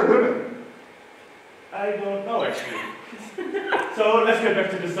 Where are the women? I don't know, actually. So let's get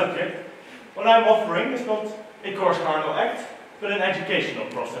back to the subject. What I'm offering is not a coarse carnal act, but an educational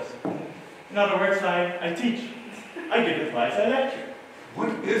process. In other words, I teach. I give advice, I lecture. What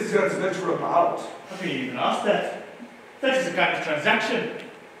is that lecture about? How can you even ask that? That is a kind of transaction.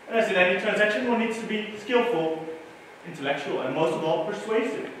 And as in any transaction, one needs to be skillful, intellectual, and most of all,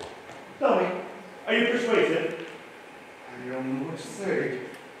 persuasive. Tell me, are you persuasive? I don't know what to say.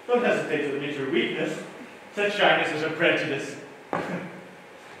 Don't hesitate to admit your weakness. Such shyness is a prejudice.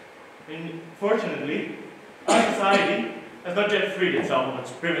 Fortunately, our society has not yet freed itself of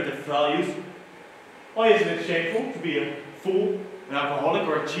its primitive values. Why isn't it shameful to be a fool, an alcoholic,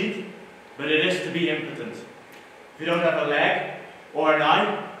 or a cheat? But it is to be impotent. If you don't have a leg or an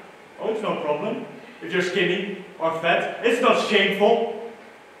eye, oh, it's no problem. If you're skinny or fat, it's not shameful.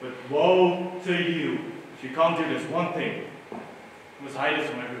 But woe to you if you can't do this one thing. You must hide it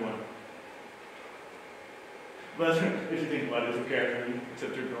from everyone. But if you think about it, who cares really,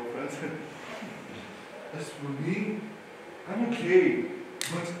 except your girlfriend? As for me, I'm okay.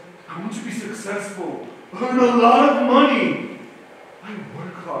 But I want to be successful. Earn a lot of money. I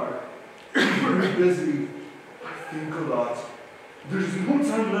work hard. I'm very busy. I think a lot. There's no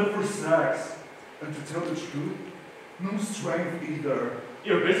time left for sex. And to tell the truth, no strength either.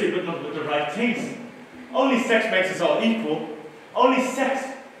 You're busy, but not with the right things. Only sex makes us all equal. Only sex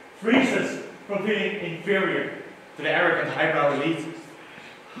frees us from feeling inferior to the arrogant highbrow elite.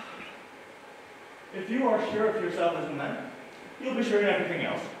 If you are sure of yourself as a man, you'll be sure in everything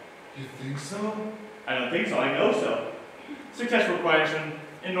else. You think so? I don't think so, I know so. Success requires an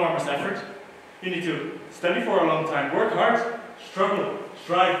enormous effort. You need to study for a long time, work hard, struggle,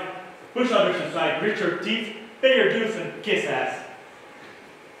 strive, push others aside, grit your teeth, pay your dues, and kiss ass.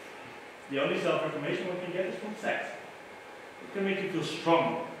 The only self-information one can get is from sex. It can make you feel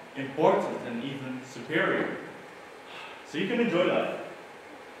strong, important, and even superior. So you can enjoy life.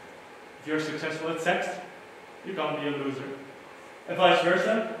 If you're successful at sex, you can't be a loser. And vice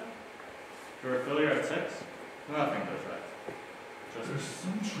versa. If you're a failure at sex, nothing goes right. Trust me. There's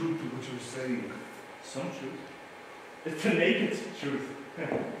some truth to what you're saying. Some truth. It's the naked truth.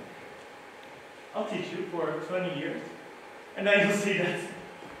 I'll teach you for 20 years, and then you'll see that.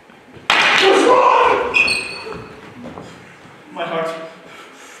 What's wrong? My heart.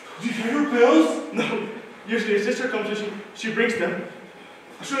 Did you hear your pills? No. Usually a sister comes and she brings them.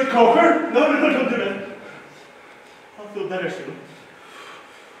 Should I call her? No, don't do that. I'll feel better soon.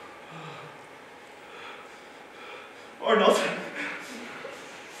 Or not.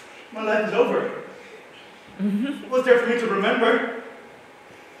 My life is over. What's there for me to remember?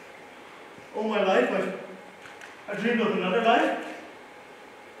 All my life, I dreamed of another life.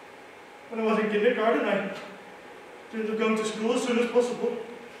 When I was in kindergarten, I dreamed of going to school as soon as possible.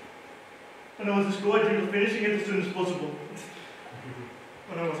 When I was in school, I dreamed of finishing it as soon as possible.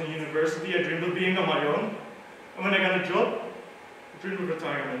 When I was in university, I dreamed of being on my own. And when I got a job, I dreamed of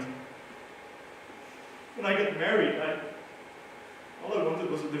retirement. When I got married, all I wanted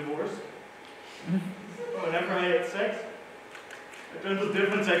was a divorce. Whenever I had sex, I dreamed of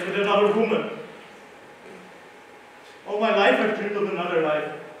different sex with another woman. All my life, I've dreamed of another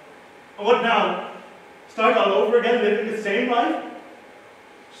life. And what now? Start all over again, living the same life?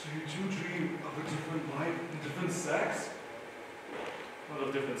 So you do dream of a different life and different sex? Not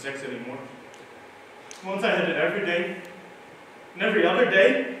of different sex anymore. Once I had it every day, and every other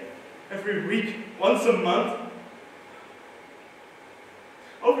day, every week, once a month.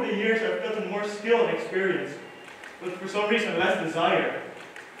 Over the years, I've gotten more skill and experience, but for some reason less desire.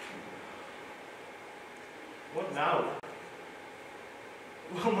 What now?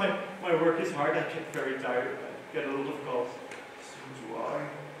 Well, my work is hard, I get very tired, I get a lot of calls. So do I.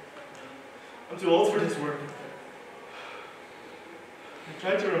 I'm too old for this work. I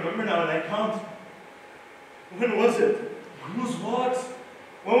try to remember now and I can't. When was it? When was what?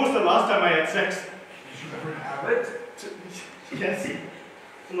 When was the last time I had sex? Did you ever have it? Yes,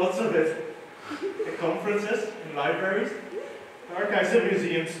 lots of it. At conferences, in libraries, archives and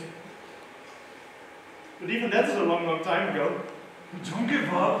museums. But even that is a long, long time ago. Don't give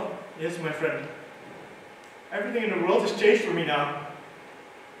up. Yes, my friend. Everything in the world has changed for me now.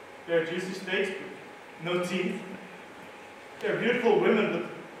 There are juicy steaks, but no teeth. There are beautiful women, but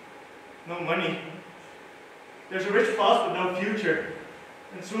no money. There's a rich past, but no future.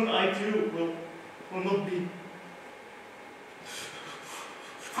 And soon I too will not be.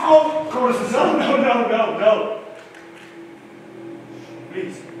 Oh, Chorus, no.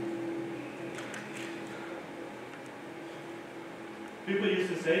 Please. People used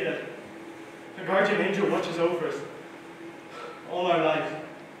to say that a guardian angel watches over us all our lives.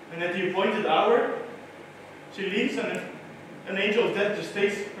 And at the appointed hour, she leaves and an angel of death just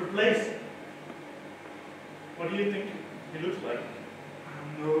takes her place. What do you think he looks like? I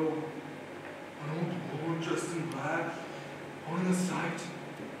don't know. An old woman dressed in black, holding a sight.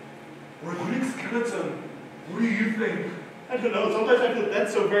 Or a Greek skeleton. What do you think? I don't know. Sometimes I feel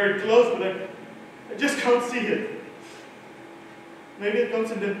death so very close, but I just can't see it. Maybe it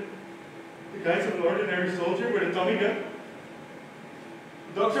comes in the guise of an ordinary soldier with a Tommy gun.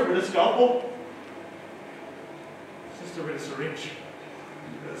 A doctor with a scalpel. A sister with a syringe.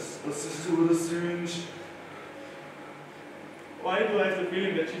 Yes, a sister with a syringe. Why do I have the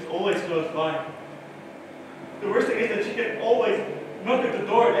feeling that she's always close by? The worst thing is that she can always knock at the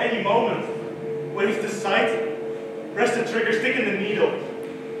door at any moment. Wave the sight, press the trigger, stick in the needle.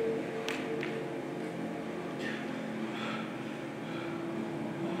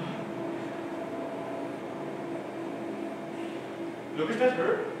 Look, is that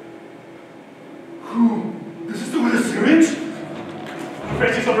her? Who? The sister with a syringe? I'm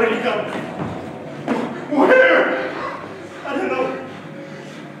afraid she's already come. Where? I don't know.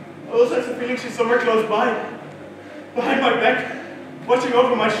 I also have the feeling she's somewhere close by. Behind my back, watching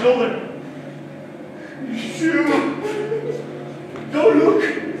over my shoulder. Shoo! Don't look!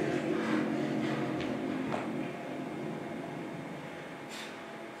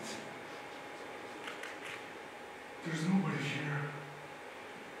 There's nobody here.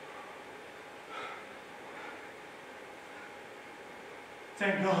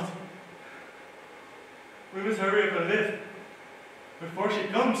 Thank God. We must hurry up and live. Before she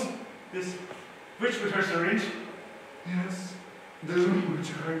comes, this witch with her syringe. Yes, there's no way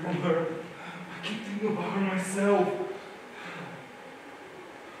to hide from her. I keep thinking about her myself.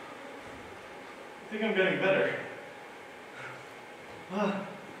 I think I'm getting better. Ah.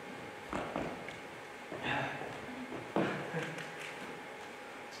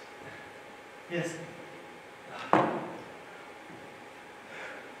 Yes.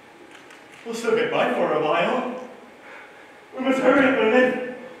 We'll still get by for a while. We must hurry up and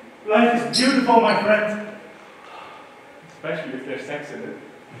live. Life is beautiful, my friend. Especially if there's sex in it.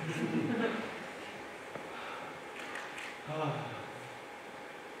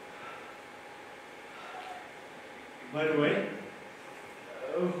 By the way,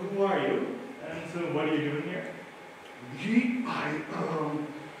 who are you? And so what are you doing here?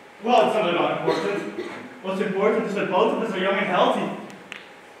 Well, it's not at all important. What's important is that both of us are young and healthy.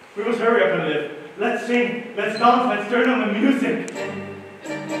 We must hurry up and live. Let's sing, let's dance, let's turn on the music.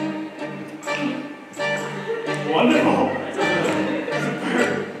 Wonderful.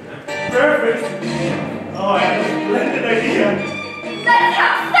 Perfect. Oh, I have a splendid idea. Let's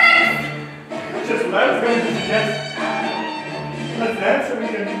have sex! Just what I was going to suggest. Let's dance so we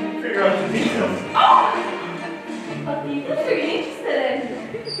can figure out the details. Oh! What details are you interested in?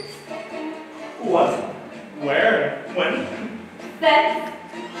 What? Where? When? Sex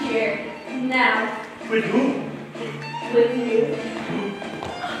here, now. With whom? With you.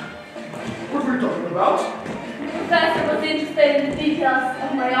 What are we talking about? The professor was interested in the details of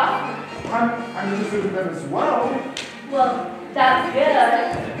my offer. I'm interested in them as well. Well, that's good.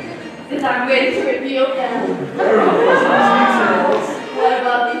 Because I'm ready to reveal them. What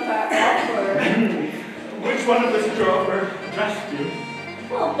about the offer? Which one of us your offer addressed you?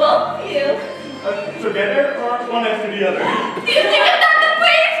 Well, both of you. Together or one after the other? Do you think I'm not the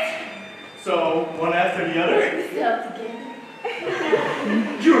first? So, one after the other? Still together.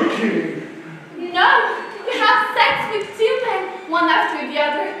 You're kidding. No, you have sex with two men, one after the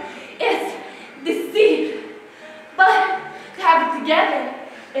other. It's deceit. But to have it together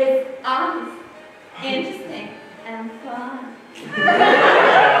is honest, interesting, and fun. Think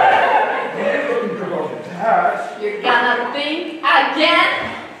about that. You're gonna think again?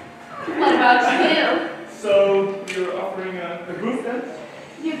 What about you? So, you're offering a group dance?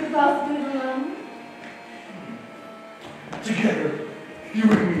 You propose to do it alone? Together, you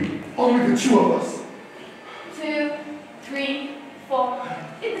and me, only the two of us. 2, 3, 4.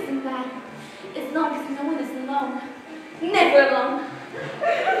 It doesn't matter. As long as no one is alone. Never alone.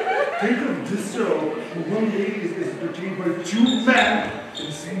 Think of this show where one lady is entertained by two men at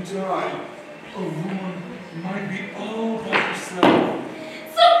the same time. A woman might be all by herself.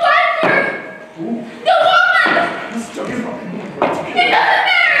 So Parker! Who? The woman! Let's talk about It doesn't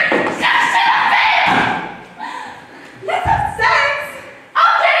matter! Just shut up, babe! Let's have sex!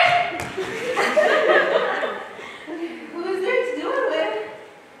 Okay! Who is there to do it with?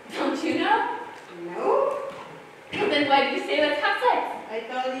 Don't you know? No. Well, then why did you say let's have sex? I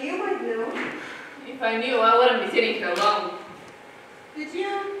thought you might know. If I knew, I wouldn't be sitting here alone. Did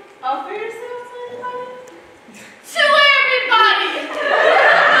you offer yourself to anybody? To everybody!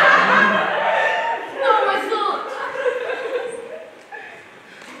 No result.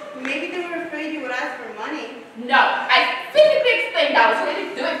 Maybe they were afraid you would ask for money. No, I specifically explained I was ready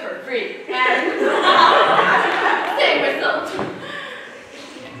to do it for free. And Same result.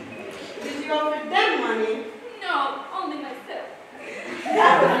 did you offer them money? No, only myself.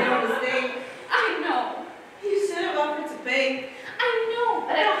 That was your mistake. I know. You should have offered to pay. I know,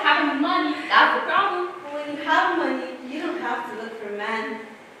 but I don't have any money. That's the problem. But when you have money, you don't have to look for men.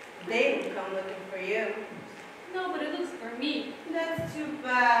 They will come looking for you. No, but it looks for me. That's too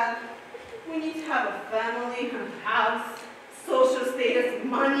bad. We need to have a family, a house, social status,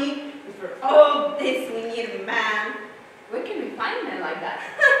 money, and for all this we need a man. Where can we find men like that?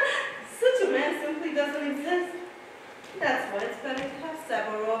 Such a man simply doesn't exist. That's why it's better to have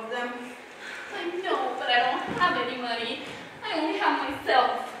several of them. I know, but I don't have any money. I only have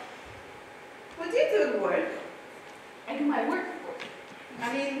myself. What do you do at work? I do my work.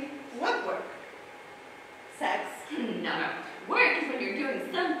 I mean, what work? Sex. No. Work is when you're doing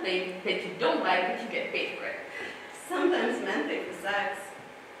something that you don't like, but you get paid for it. Sometimes men pay for sex.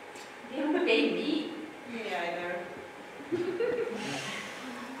 They don't pay me. Me either.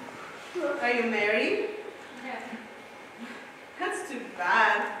 Are you married? Yeah. That's too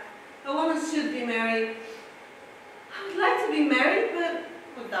bad. A woman should be married. I would like to be married,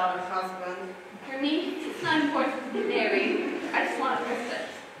 but without a husband. For me, it's not important to be married. I just want a person.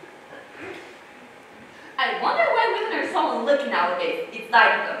 I wonder why women are so unlucky nowadays. It's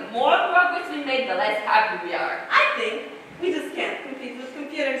like the more progress we make, the less happy we are. I think we just can't compete with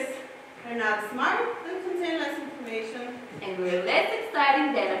computers. They're not smart and contain less information. And we're less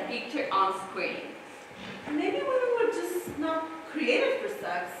exciting than a picture on screen. Maybe women were just not created for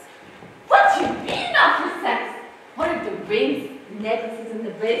sex. What do you mean not for sex? What are the rings, necklaces, and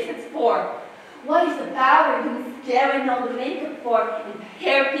the bracelets for? What is the powder, the mascara, and all the makeup for? And the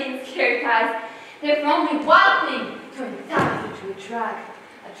hairpins, hair ties? They're for only one thing, to entice you to attract.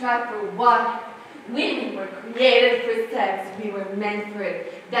 Attract for what? Women were created for sex. We were meant for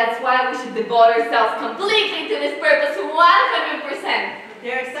it. That's why we should devote ourselves completely to this purpose 100%.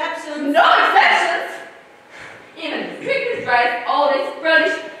 There are exceptions. No exceptions! Even the strictest right, all this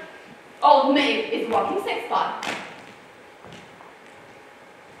brutish old maid is walking sex pot.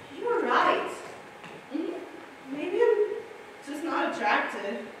 You're right. Mhm. Maybe I'm just not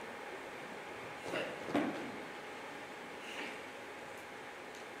attracted.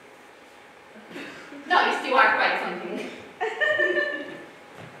 No, you still are quite something.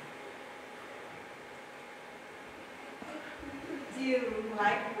 Do you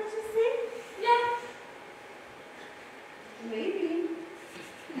like what you see? Yeah. Maybe.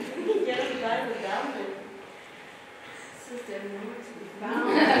 We can get a guy without it. It's just they're nowhere to be found.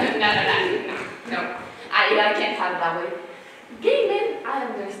 No. I can't have it that way. Gay men, I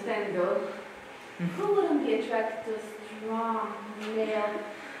understand though. Who wouldn't be attracted to a strong, male,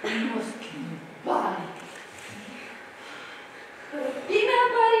 muscular body? But a female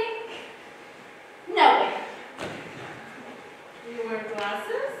body? No way. Do you wear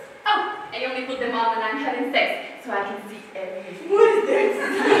glasses? Oh, I only put them on when I'm having sex, so I can see everything. What is there to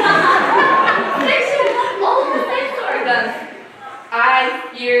Section, all the sex organs. Eyes,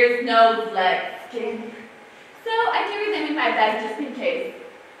 ears, nose, legs, skin. So I carry them in my bag just in case.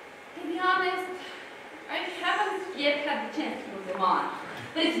 To be honest, I haven't yet had the chance to put them on.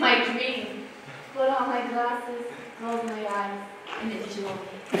 But it's my dream. Put on my glasses, close my eyes, and enjoy.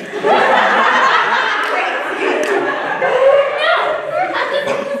 No! I'm just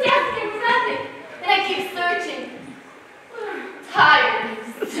enthusiastic and romantic. And I keep searching. Tired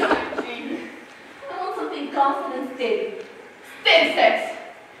of searching. I want something constant and steady. Steady sex.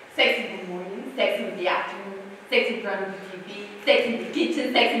 Sex in the morning, sex in the afternoon, sex in front of the TV, sex in the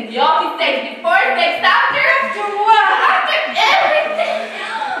kitchen, sex in the office, sex before, sex after. After what? After everything.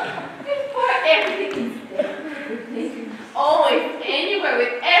 Before everything. Instead of everything. Always, anywhere,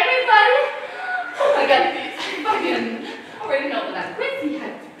 with everybody. Oh my God, if I didn't already know that I'm crazy,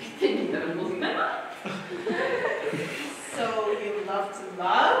 I'd be thinking that I'm losing my mind. So you love to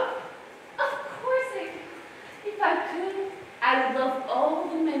love? Of course if I could, I would love all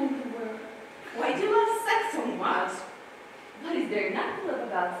the men in the world. Why do you love sex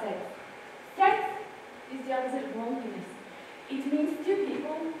about sex. Sex is the opposite of loneliness. It means two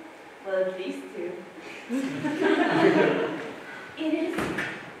people, well, at least two.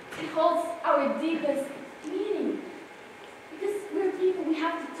 It holds our deepest meaning. Because we're people, we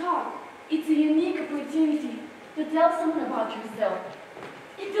have to talk. It's a unique opportunity to tell someone about yourself.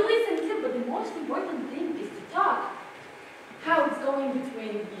 And to listen to, but the most important thing is to talk. How it's going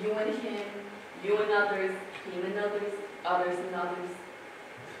between you and him, you and others, him and others, others and others.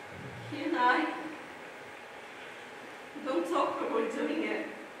 He and I don't talk when we're doing it.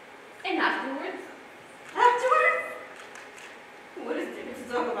 And afterwards? Afterwards? What is there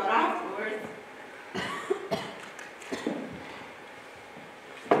to talk about afterwards?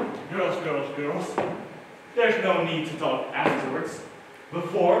 Girls. There's no need to talk afterwards,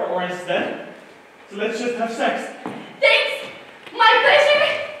 before or instead. So let's just have sex. Thanks! My pleasure!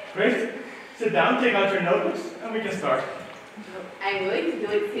 Great. Sit down, take out your notebooks, and we can start. I'm going to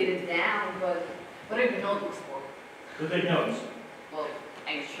do it seated down, but what are your notebooks for? To take notes. Well,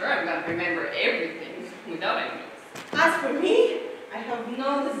 I'm sure I'm going to remember everything without any notes. As for me, I have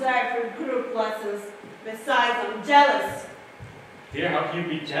no desire for group lessons. Besides, I'm jealous. Dear, how can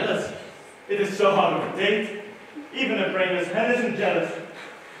you be jealous? It is so out of date. Even a brainless hen isn't jealous.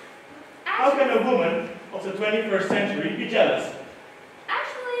 How can a woman of the 21st century be jealous?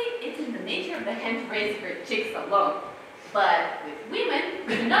 Actually, it's in the nature of the hen to raise her chicks alone. But with women,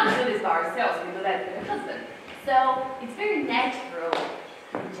 we do not do this by ourselves, we do that with a husband. So, it's very natural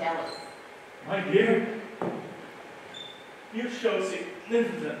to be jealous. My dear, you show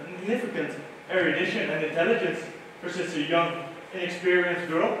significant erudition and intelligence for such a young, inexperienced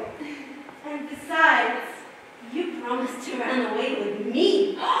girl. And besides, you promised to run away with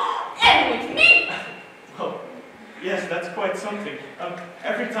me. And with me! Well, yes, that's quite something.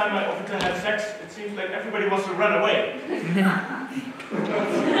 Every time I offer to have sex, it seems like everybody wants to run away.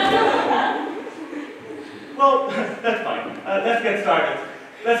 Well, that's fine. Let's get started.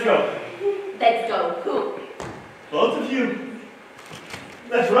 Let's go. Let's go. Who? Both of you.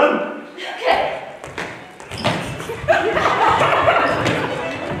 Let's run. Okay.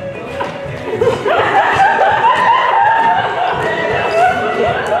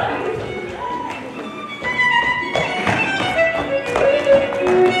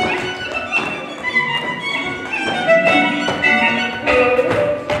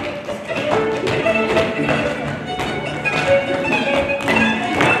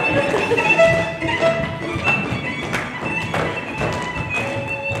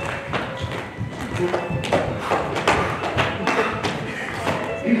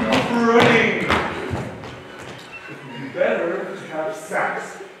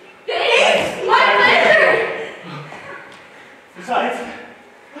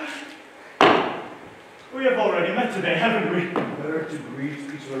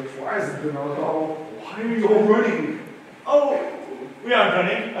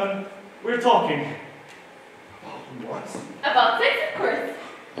 We're talking. About what? About sex, of course.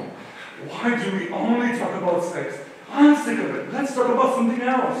 Why do we only talk about sex? I'm sick of it. Let's talk about something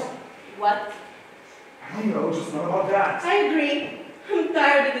else. What? I don't know, just not about that. I agree. I'm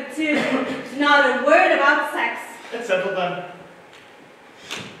tired of it too. Not a word about sex. It's settled then.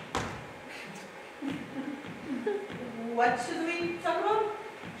 What should we talk about?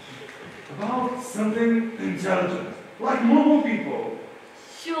 About something intelligent, like normal people.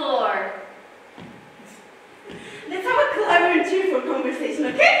 Sure. Let's have a clever and cheerful conversation,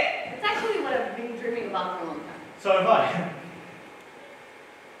 okay? It's actually what I've been dreaming about for a long time. So have I.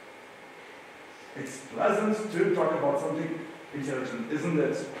 It's pleasant to talk about something intelligent, isn't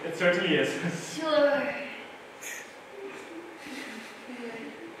it? It certainly is. Sure.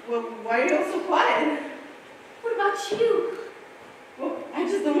 Well, why are you all so quiet? What about you? Well, I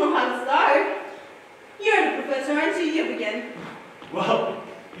just don't know how to start. You're the professor, aren't you? You begin. Well,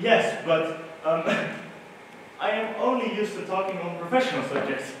 yes, but I am only used to talking on professional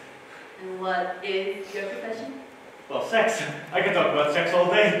subjects. And what is your profession? Well, sex. I can talk about sex all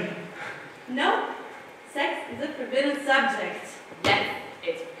day. No, sex is a forbidden subject. Yes,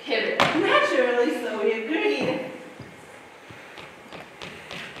 it's prohibited. Naturally, so we agreed.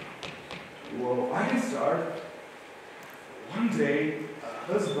 Well, I can start. One day,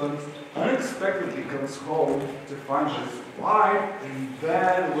 a husband unexpectedly comes home to find his wife in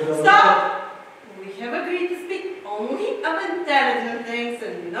bed with a... Stop! We have agreed to speak only of intelligent things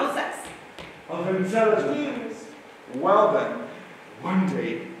and no sex. Of intelligent things. Well then, one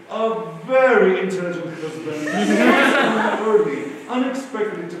day, a very intelligent husband comes early,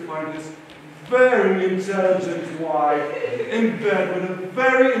 unexpectedly to find his very intelligent wife in bed with a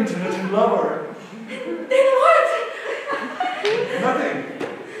very intelligent lover. Then what? Nothing.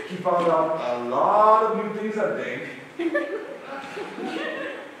 found out a lot of new things, I think.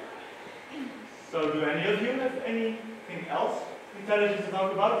 So do any of you have anything else intelligent to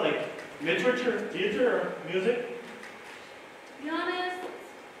talk about, like literature, theater, or music? To be honest,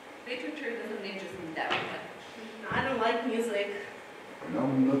 literature doesn't interest me that much. I don't like music. I know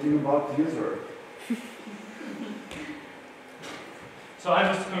nothing about theater. So I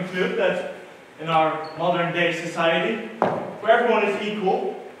must conclude that in our modern day society, where everyone is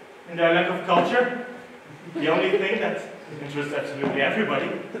equal in their lack of culture, the only thing that interests absolutely everybody,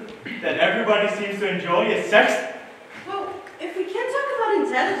 that everybody seems to enjoy, is sex. Well, if we can't talk about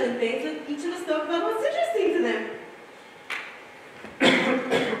intelligent things, let each of us talk about what's interesting to them.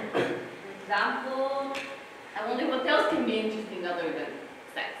 For example, I wonder what else can be interesting other than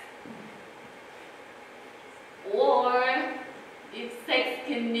sex. Or if sex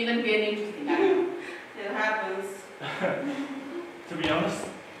can even be an interesting item. It happens. To be honest,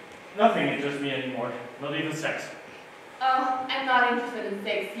 nothing interests me anymore, not even sex. Oh, I'm not interested in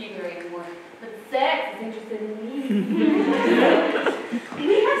sex either anymore, but sex is interested in me.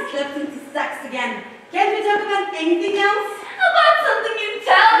 We have slipped into sex again. Can't we talk about anything else? About something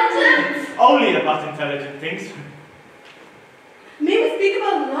intelligent! Only about intelligent things. May we speak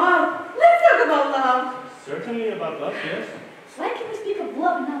about love? Let's talk about love. Certainly about love, yes. Why can we speak of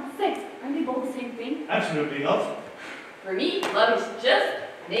love and not sex? Aren't they both the same thing? Absolutely not. For me, love is just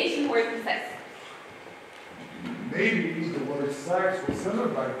an Asian word for sex. Maybe the word sex was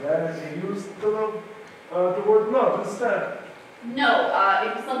sounded like that and they used the word love instead. No,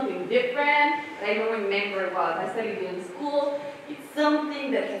 it was something different, but I don't remember what I studied in school. It's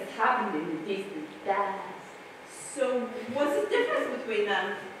something that has happened in the distant past. So, what's the difference between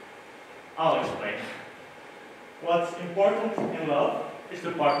them? I'll explain. What's important in love is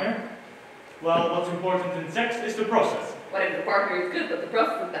the partner, while what's important in sex is the process. What if the partner is good, but the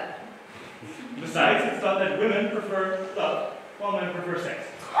process is bad? Besides, it's thought that women prefer love, while men prefer sex.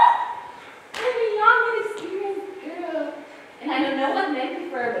 I'm a young and experienced girl, and I don't know what men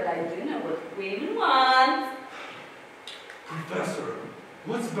prefer, but I do know what women want. Professor,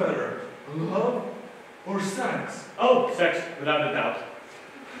 what's better, love or sex? Oh, sex, without a doubt.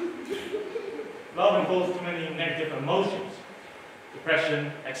 Love involves too many negative emotions.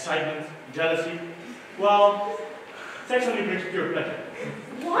 Depression, excitement, jealousy. While sex only brings pure pleasure.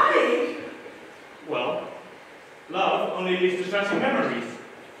 Why? Well, love only leads to distressing memories,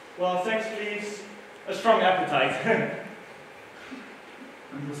 while sex leaves a strong appetite.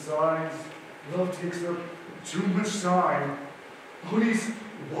 And besides, love takes up too much time. All these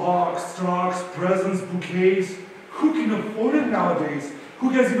walks, talks, presents, bouquets. Who can afford it nowadays? Who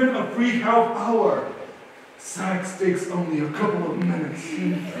has even a free half hour? Sex takes only a couple of minutes.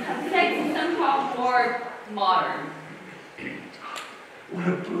 Sex is somehow more modern. What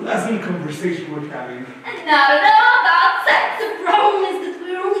a pleasant conversation we're having. And not at all about sex. The problem is that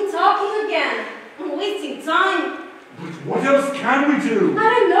we're only talking again. I'm wasting time. But what else can we do? I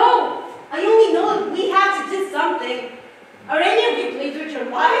don't know. I only know that we have to do something. Are any of you pleased with your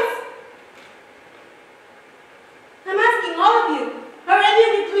wives? I'm asking all of you. Are any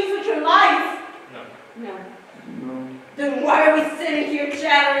of you pleased with your lives? No. No. No. Then why are we sitting here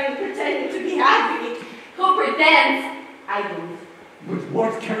chattering, pretending to be happy? Who pretends? I don't. But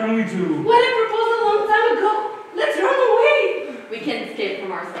what can we do? What I proposed a long time ago. Let's run away. We can't escape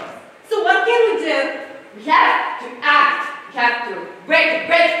from ourselves. So what can we do? We have to act. We have to break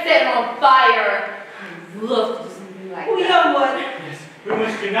it on fire. I'd love to do something like We that. are what? Yes, we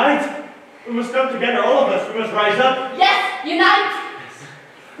must unite. We must come together, all of us. We must rise up. Yes, unite.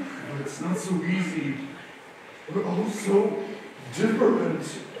 But it's not so easy. We're all so different.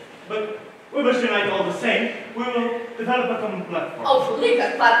 But we must unite all the same. We will develop a common platform. Oh, leave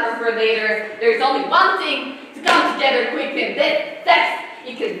that platform for later. There's only one thing to come together quickly, and that's sex.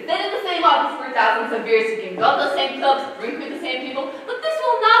 You can sit in the same office for thousands of years. You can go to the same clubs, drink with the same people, but this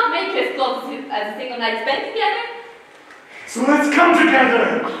will not make you as close as a single night spent together. So let's come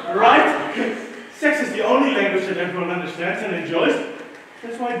together! Right? Sex is the only language that everyone understands and enjoys.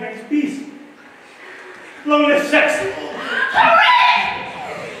 That's why it brings peace. Long live sex! Hooray!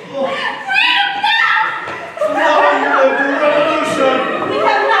 Freedom now! Long live the revolution! We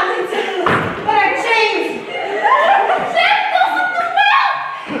have nothing to lose but our chains. Sex doesn't do well!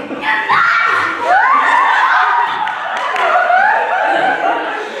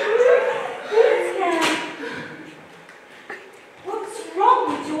 What's wrong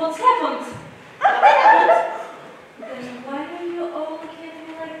with you? What's happened? Nothing happened. Then why are you all looking at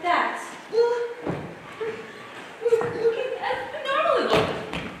me like that? Looking at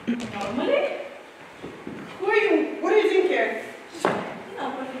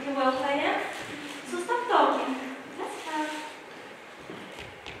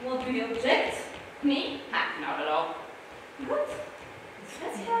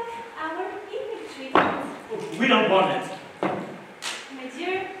have our evening treatment. We don't want it. My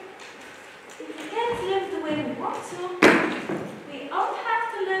dear, if we can't live the way we want to, we all have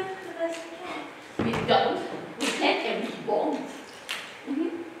to live the best we can. We don't. We can't and we won't.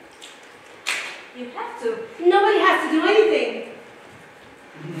 You have to. Nobody has to do anything.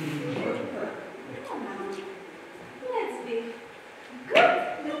 Come on. Let's be good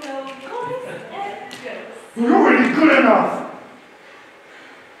little boys and girls. You're already good enough!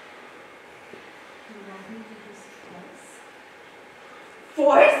 You want me to use force?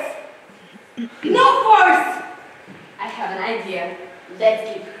 Force? No force! I have an idea. Let's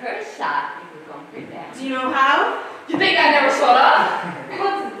give her a shot if we're going for that. Do you know how? You think I never showed up?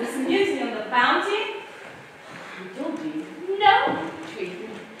 What is this museum of the bounty? I told you. No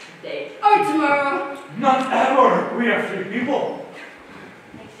treatment today. Or tomorrow? Not ever! We are free people.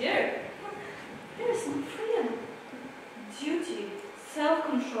 My dear, there is no freedom. Duty,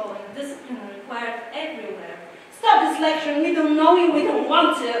 self-control, and discipline are required everywhere. Stop this lecturing. We don't know you. We don't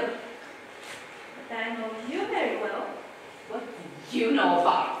want to. But I know you very well. What do you know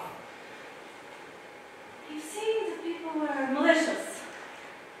about? You've seen that people were malicious,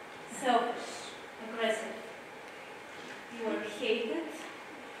 selfish, aggressive. You were hated,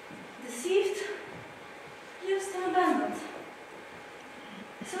 deceived, used and abandoned.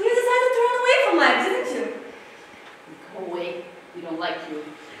 So you decided to run away from life, didn't you? Go away. We don't like you.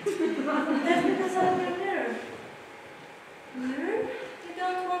 That's because I'm your mirror. Mirror you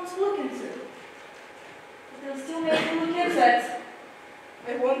don't want to look into. But they'll still make you look into it.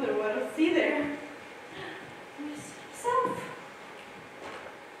 I wonder what I'll see there. Yourself.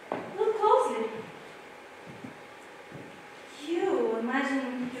 Look closely. You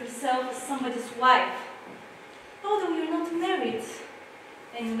imagine yourself as somebody's wife, although you're not married,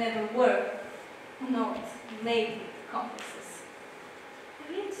 and you never were, not naked complexes.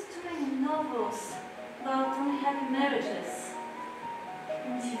 You read too many novels about unhappy marriages,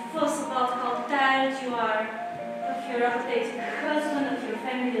 and you fuss about how tired you are of your outdated husband, of your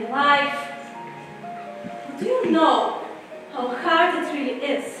family life. Do you know how hard it really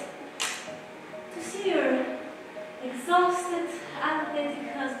is to see your exhausted,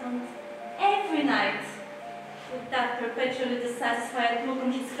 apathetic husband every night with that perpetually dissatisfied look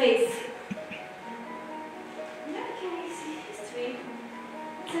on his face? American history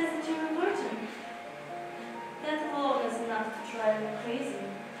says that you're a virgin. That alone is enough to drive you crazy.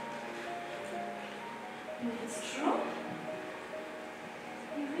 And if it's true,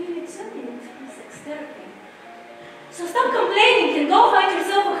 you really do need sex therapy. So stop complaining and go find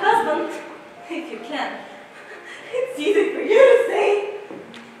yourself a husband, if you can. It's easy for you to say.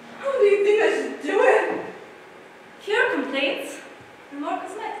 How do you think I should do it? Fewer complaints, more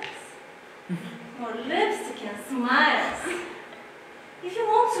cosmetics. More lipstick and smiles. If you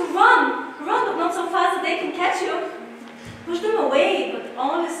want to run, but not so fast that they can catch you. Push them away, but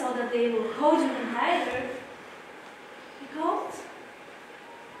only so that they will hold you in either. Be cold,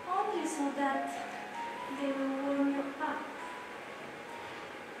 only so that they will warm you up.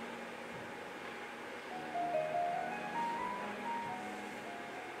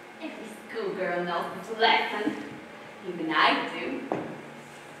 Every schoolgirl knows this lesson. Even I do.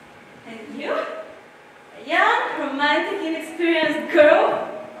 And you? A young, romantic, inexperienced girl?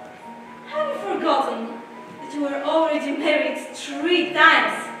 Have you forgotten that you were already married 3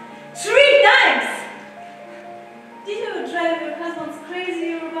 times? 3 times! Did you drive your husbands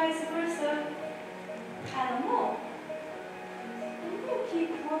crazy or vice versa? I don't know. And you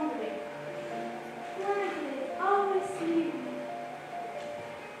keep wondering, why do they always leave me?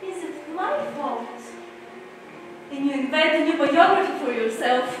 Is it my fault? Then you invent a new biography for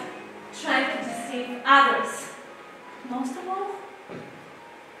yourself, trying to deceive others. Most of all,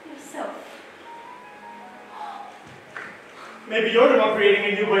 yourself. Maybe you're the one creating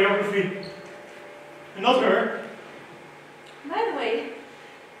a new biography. And not her. By the way,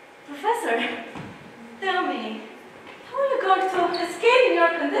 Professor, tell me, how are you going to escape in your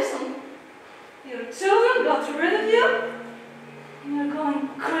condition? Your children got rid of you, and you're going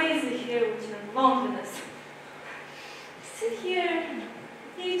crazy here with your loneliness. Sit here,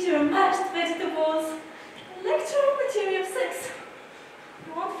 eat your mashed vegetables, and lecture on the theory of sex.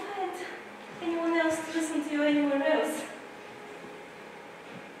 You won't find anyone else to listen to you anywhere else.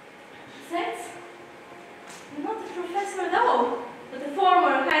 Besides, you're not a professor at all, but a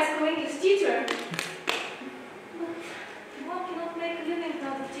former high school English teacher. But one cannot make a living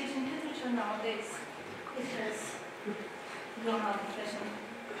out of teaching literature nowadays. It has gone out of fashion.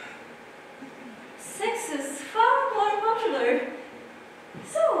 Sex is far more popular.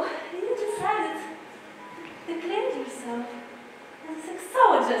 So, you decided to declare yourself as a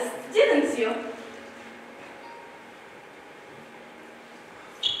sexologist. you.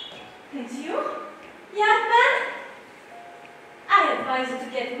 And you, young man, I advise you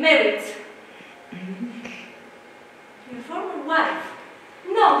to get married. Your former wife,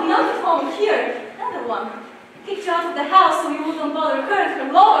 no, not the one here, another one, kicked you out of the house so you wouldn't bother her and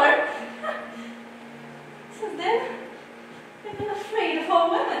her lover. Since then, you've been afraid of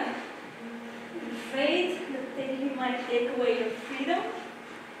all women. You're afraid that they might take away your freedom,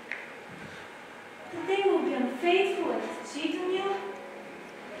 that they will be unfaithful and cheat on you,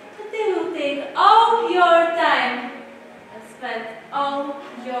 that they will take all your time and spend all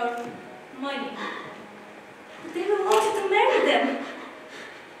your money, that they will want you to marry them,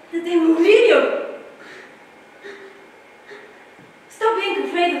 that they will leave you. Stop being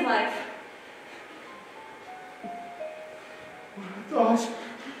afraid of life. Gosh.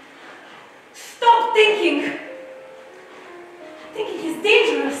 Stop thinking. Thinking is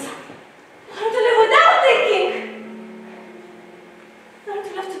dangerous. Learn to live without thinking. Learn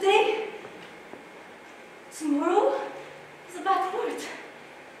to live today. Tomorrow is a bad word.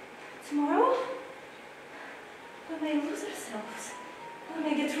 Tomorrow, we may lose ourselves. We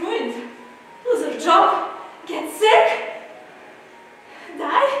may get ruined. Lose our job. Get sick.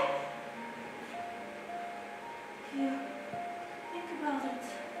 Die. If you think about it,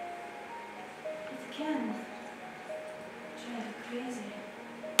 it can drive you crazy.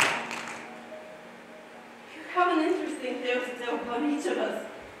 You have an interesting tale to tell about each of us.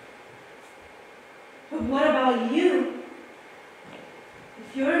 But what about you?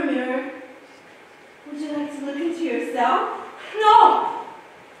 If you're a mirror, would you like to look into yourself? No!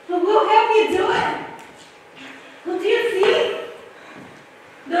 But we'll help you do it. What do you see?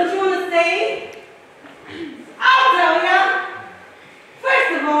 Don't you want to say? I'll tell ya.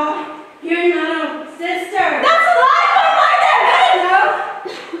 First of all, you're not a sister. That's a lie! I know.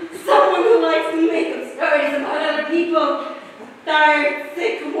 Someone who likes to make up stories about other people. A tired,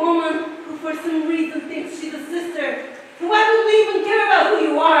 sick woman who for some reason thinks she's a sister. Why would we even care about who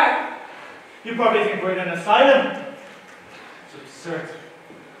you are? You probably think we're in an asylum. It's absurd.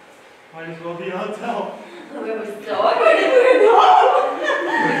 Might as well be a hotel. We were so Where did we go?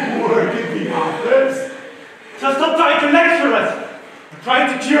 Where did we have this? So stop trying to lecture us. We're trying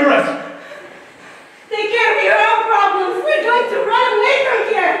to cure us. Take care of your own problems. We're going to run away from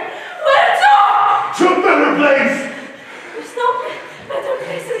here. Where to? To a better place! There's no better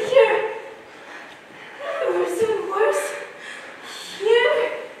place than here. We're soon worse. Here.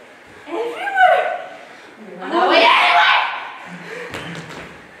 Everywhere. run away anyway!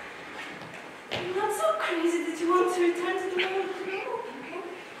 I'm not so crazy that you want to return to the world of normal people.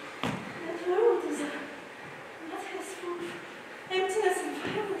 That world is a madhouse full of emptiness and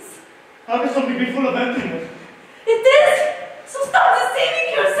violence. How can something be full of emptiness? It is! So stop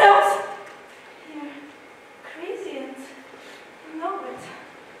deceiving yourselves! You're crazy and you know it.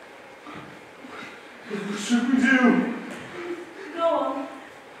 What should we do? Go on.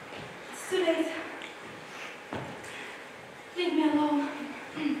 It's too late. Leave me alone.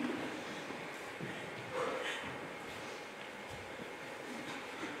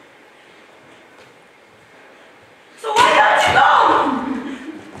 So why don't you go?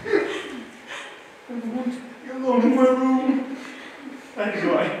 I want to be alone in my room. Thank you,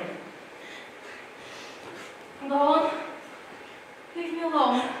 I. Go on. Leave me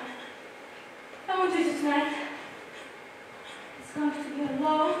alone. I won't do it tonight. It's going to be a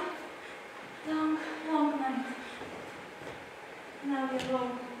long, long, long night. And I'll be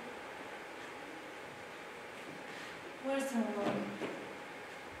alone. Worse than alone.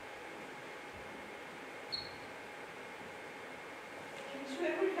 Can't you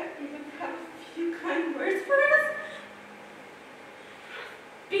ever even have a few kind words for us?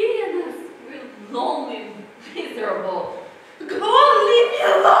 Be honest, we're lonely, miserable. Go on, leave me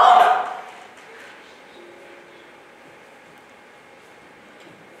alone!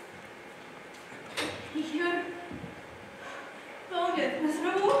 You're lonely and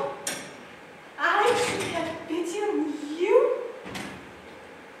miserable. I should have pity on you.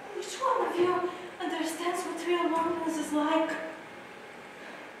 Which one of you understands what real loneliness is like?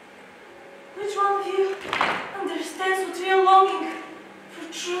 Which one of you understands what real longing for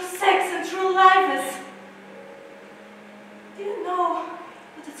true sex and true life is? Do you know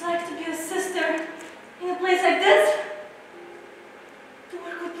what it's like to be a sister in a place like this? To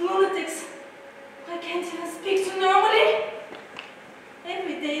work with lunatics I can't even speak to normally.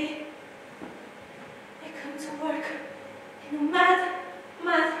 Every day, I come to work in a mad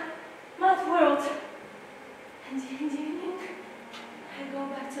world. And in the evening, I go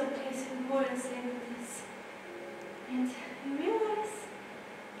back to a place even more insane than this. And I realize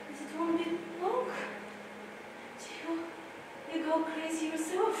that it won't be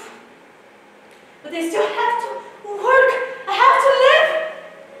I still have to work. I have to live.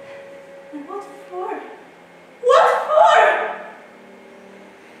 And what for? What for?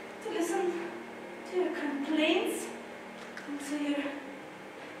 To listen to your complaints and to your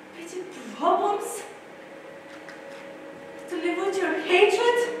petty problems? To live with your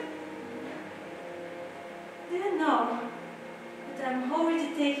hatred? Do you know that I'm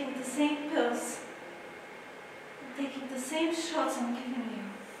already taking the same pills, taking the same shots I'm giving you?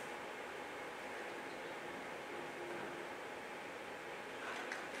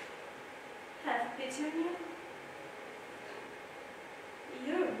 Have pity on you?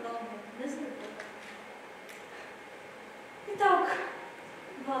 You're alone and miserable. You talk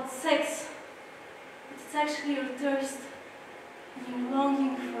about sex, but it's actually your thirst and your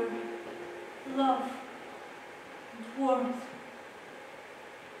longing for love and warmth.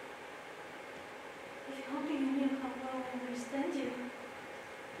 If only you knew how well I understand you.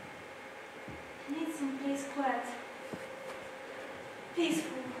 You need some place quiet,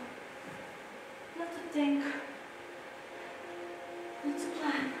 peaceful, not to think, not to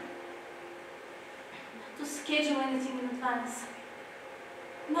plan, not to schedule anything in advance,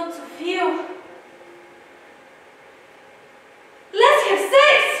 not to feel.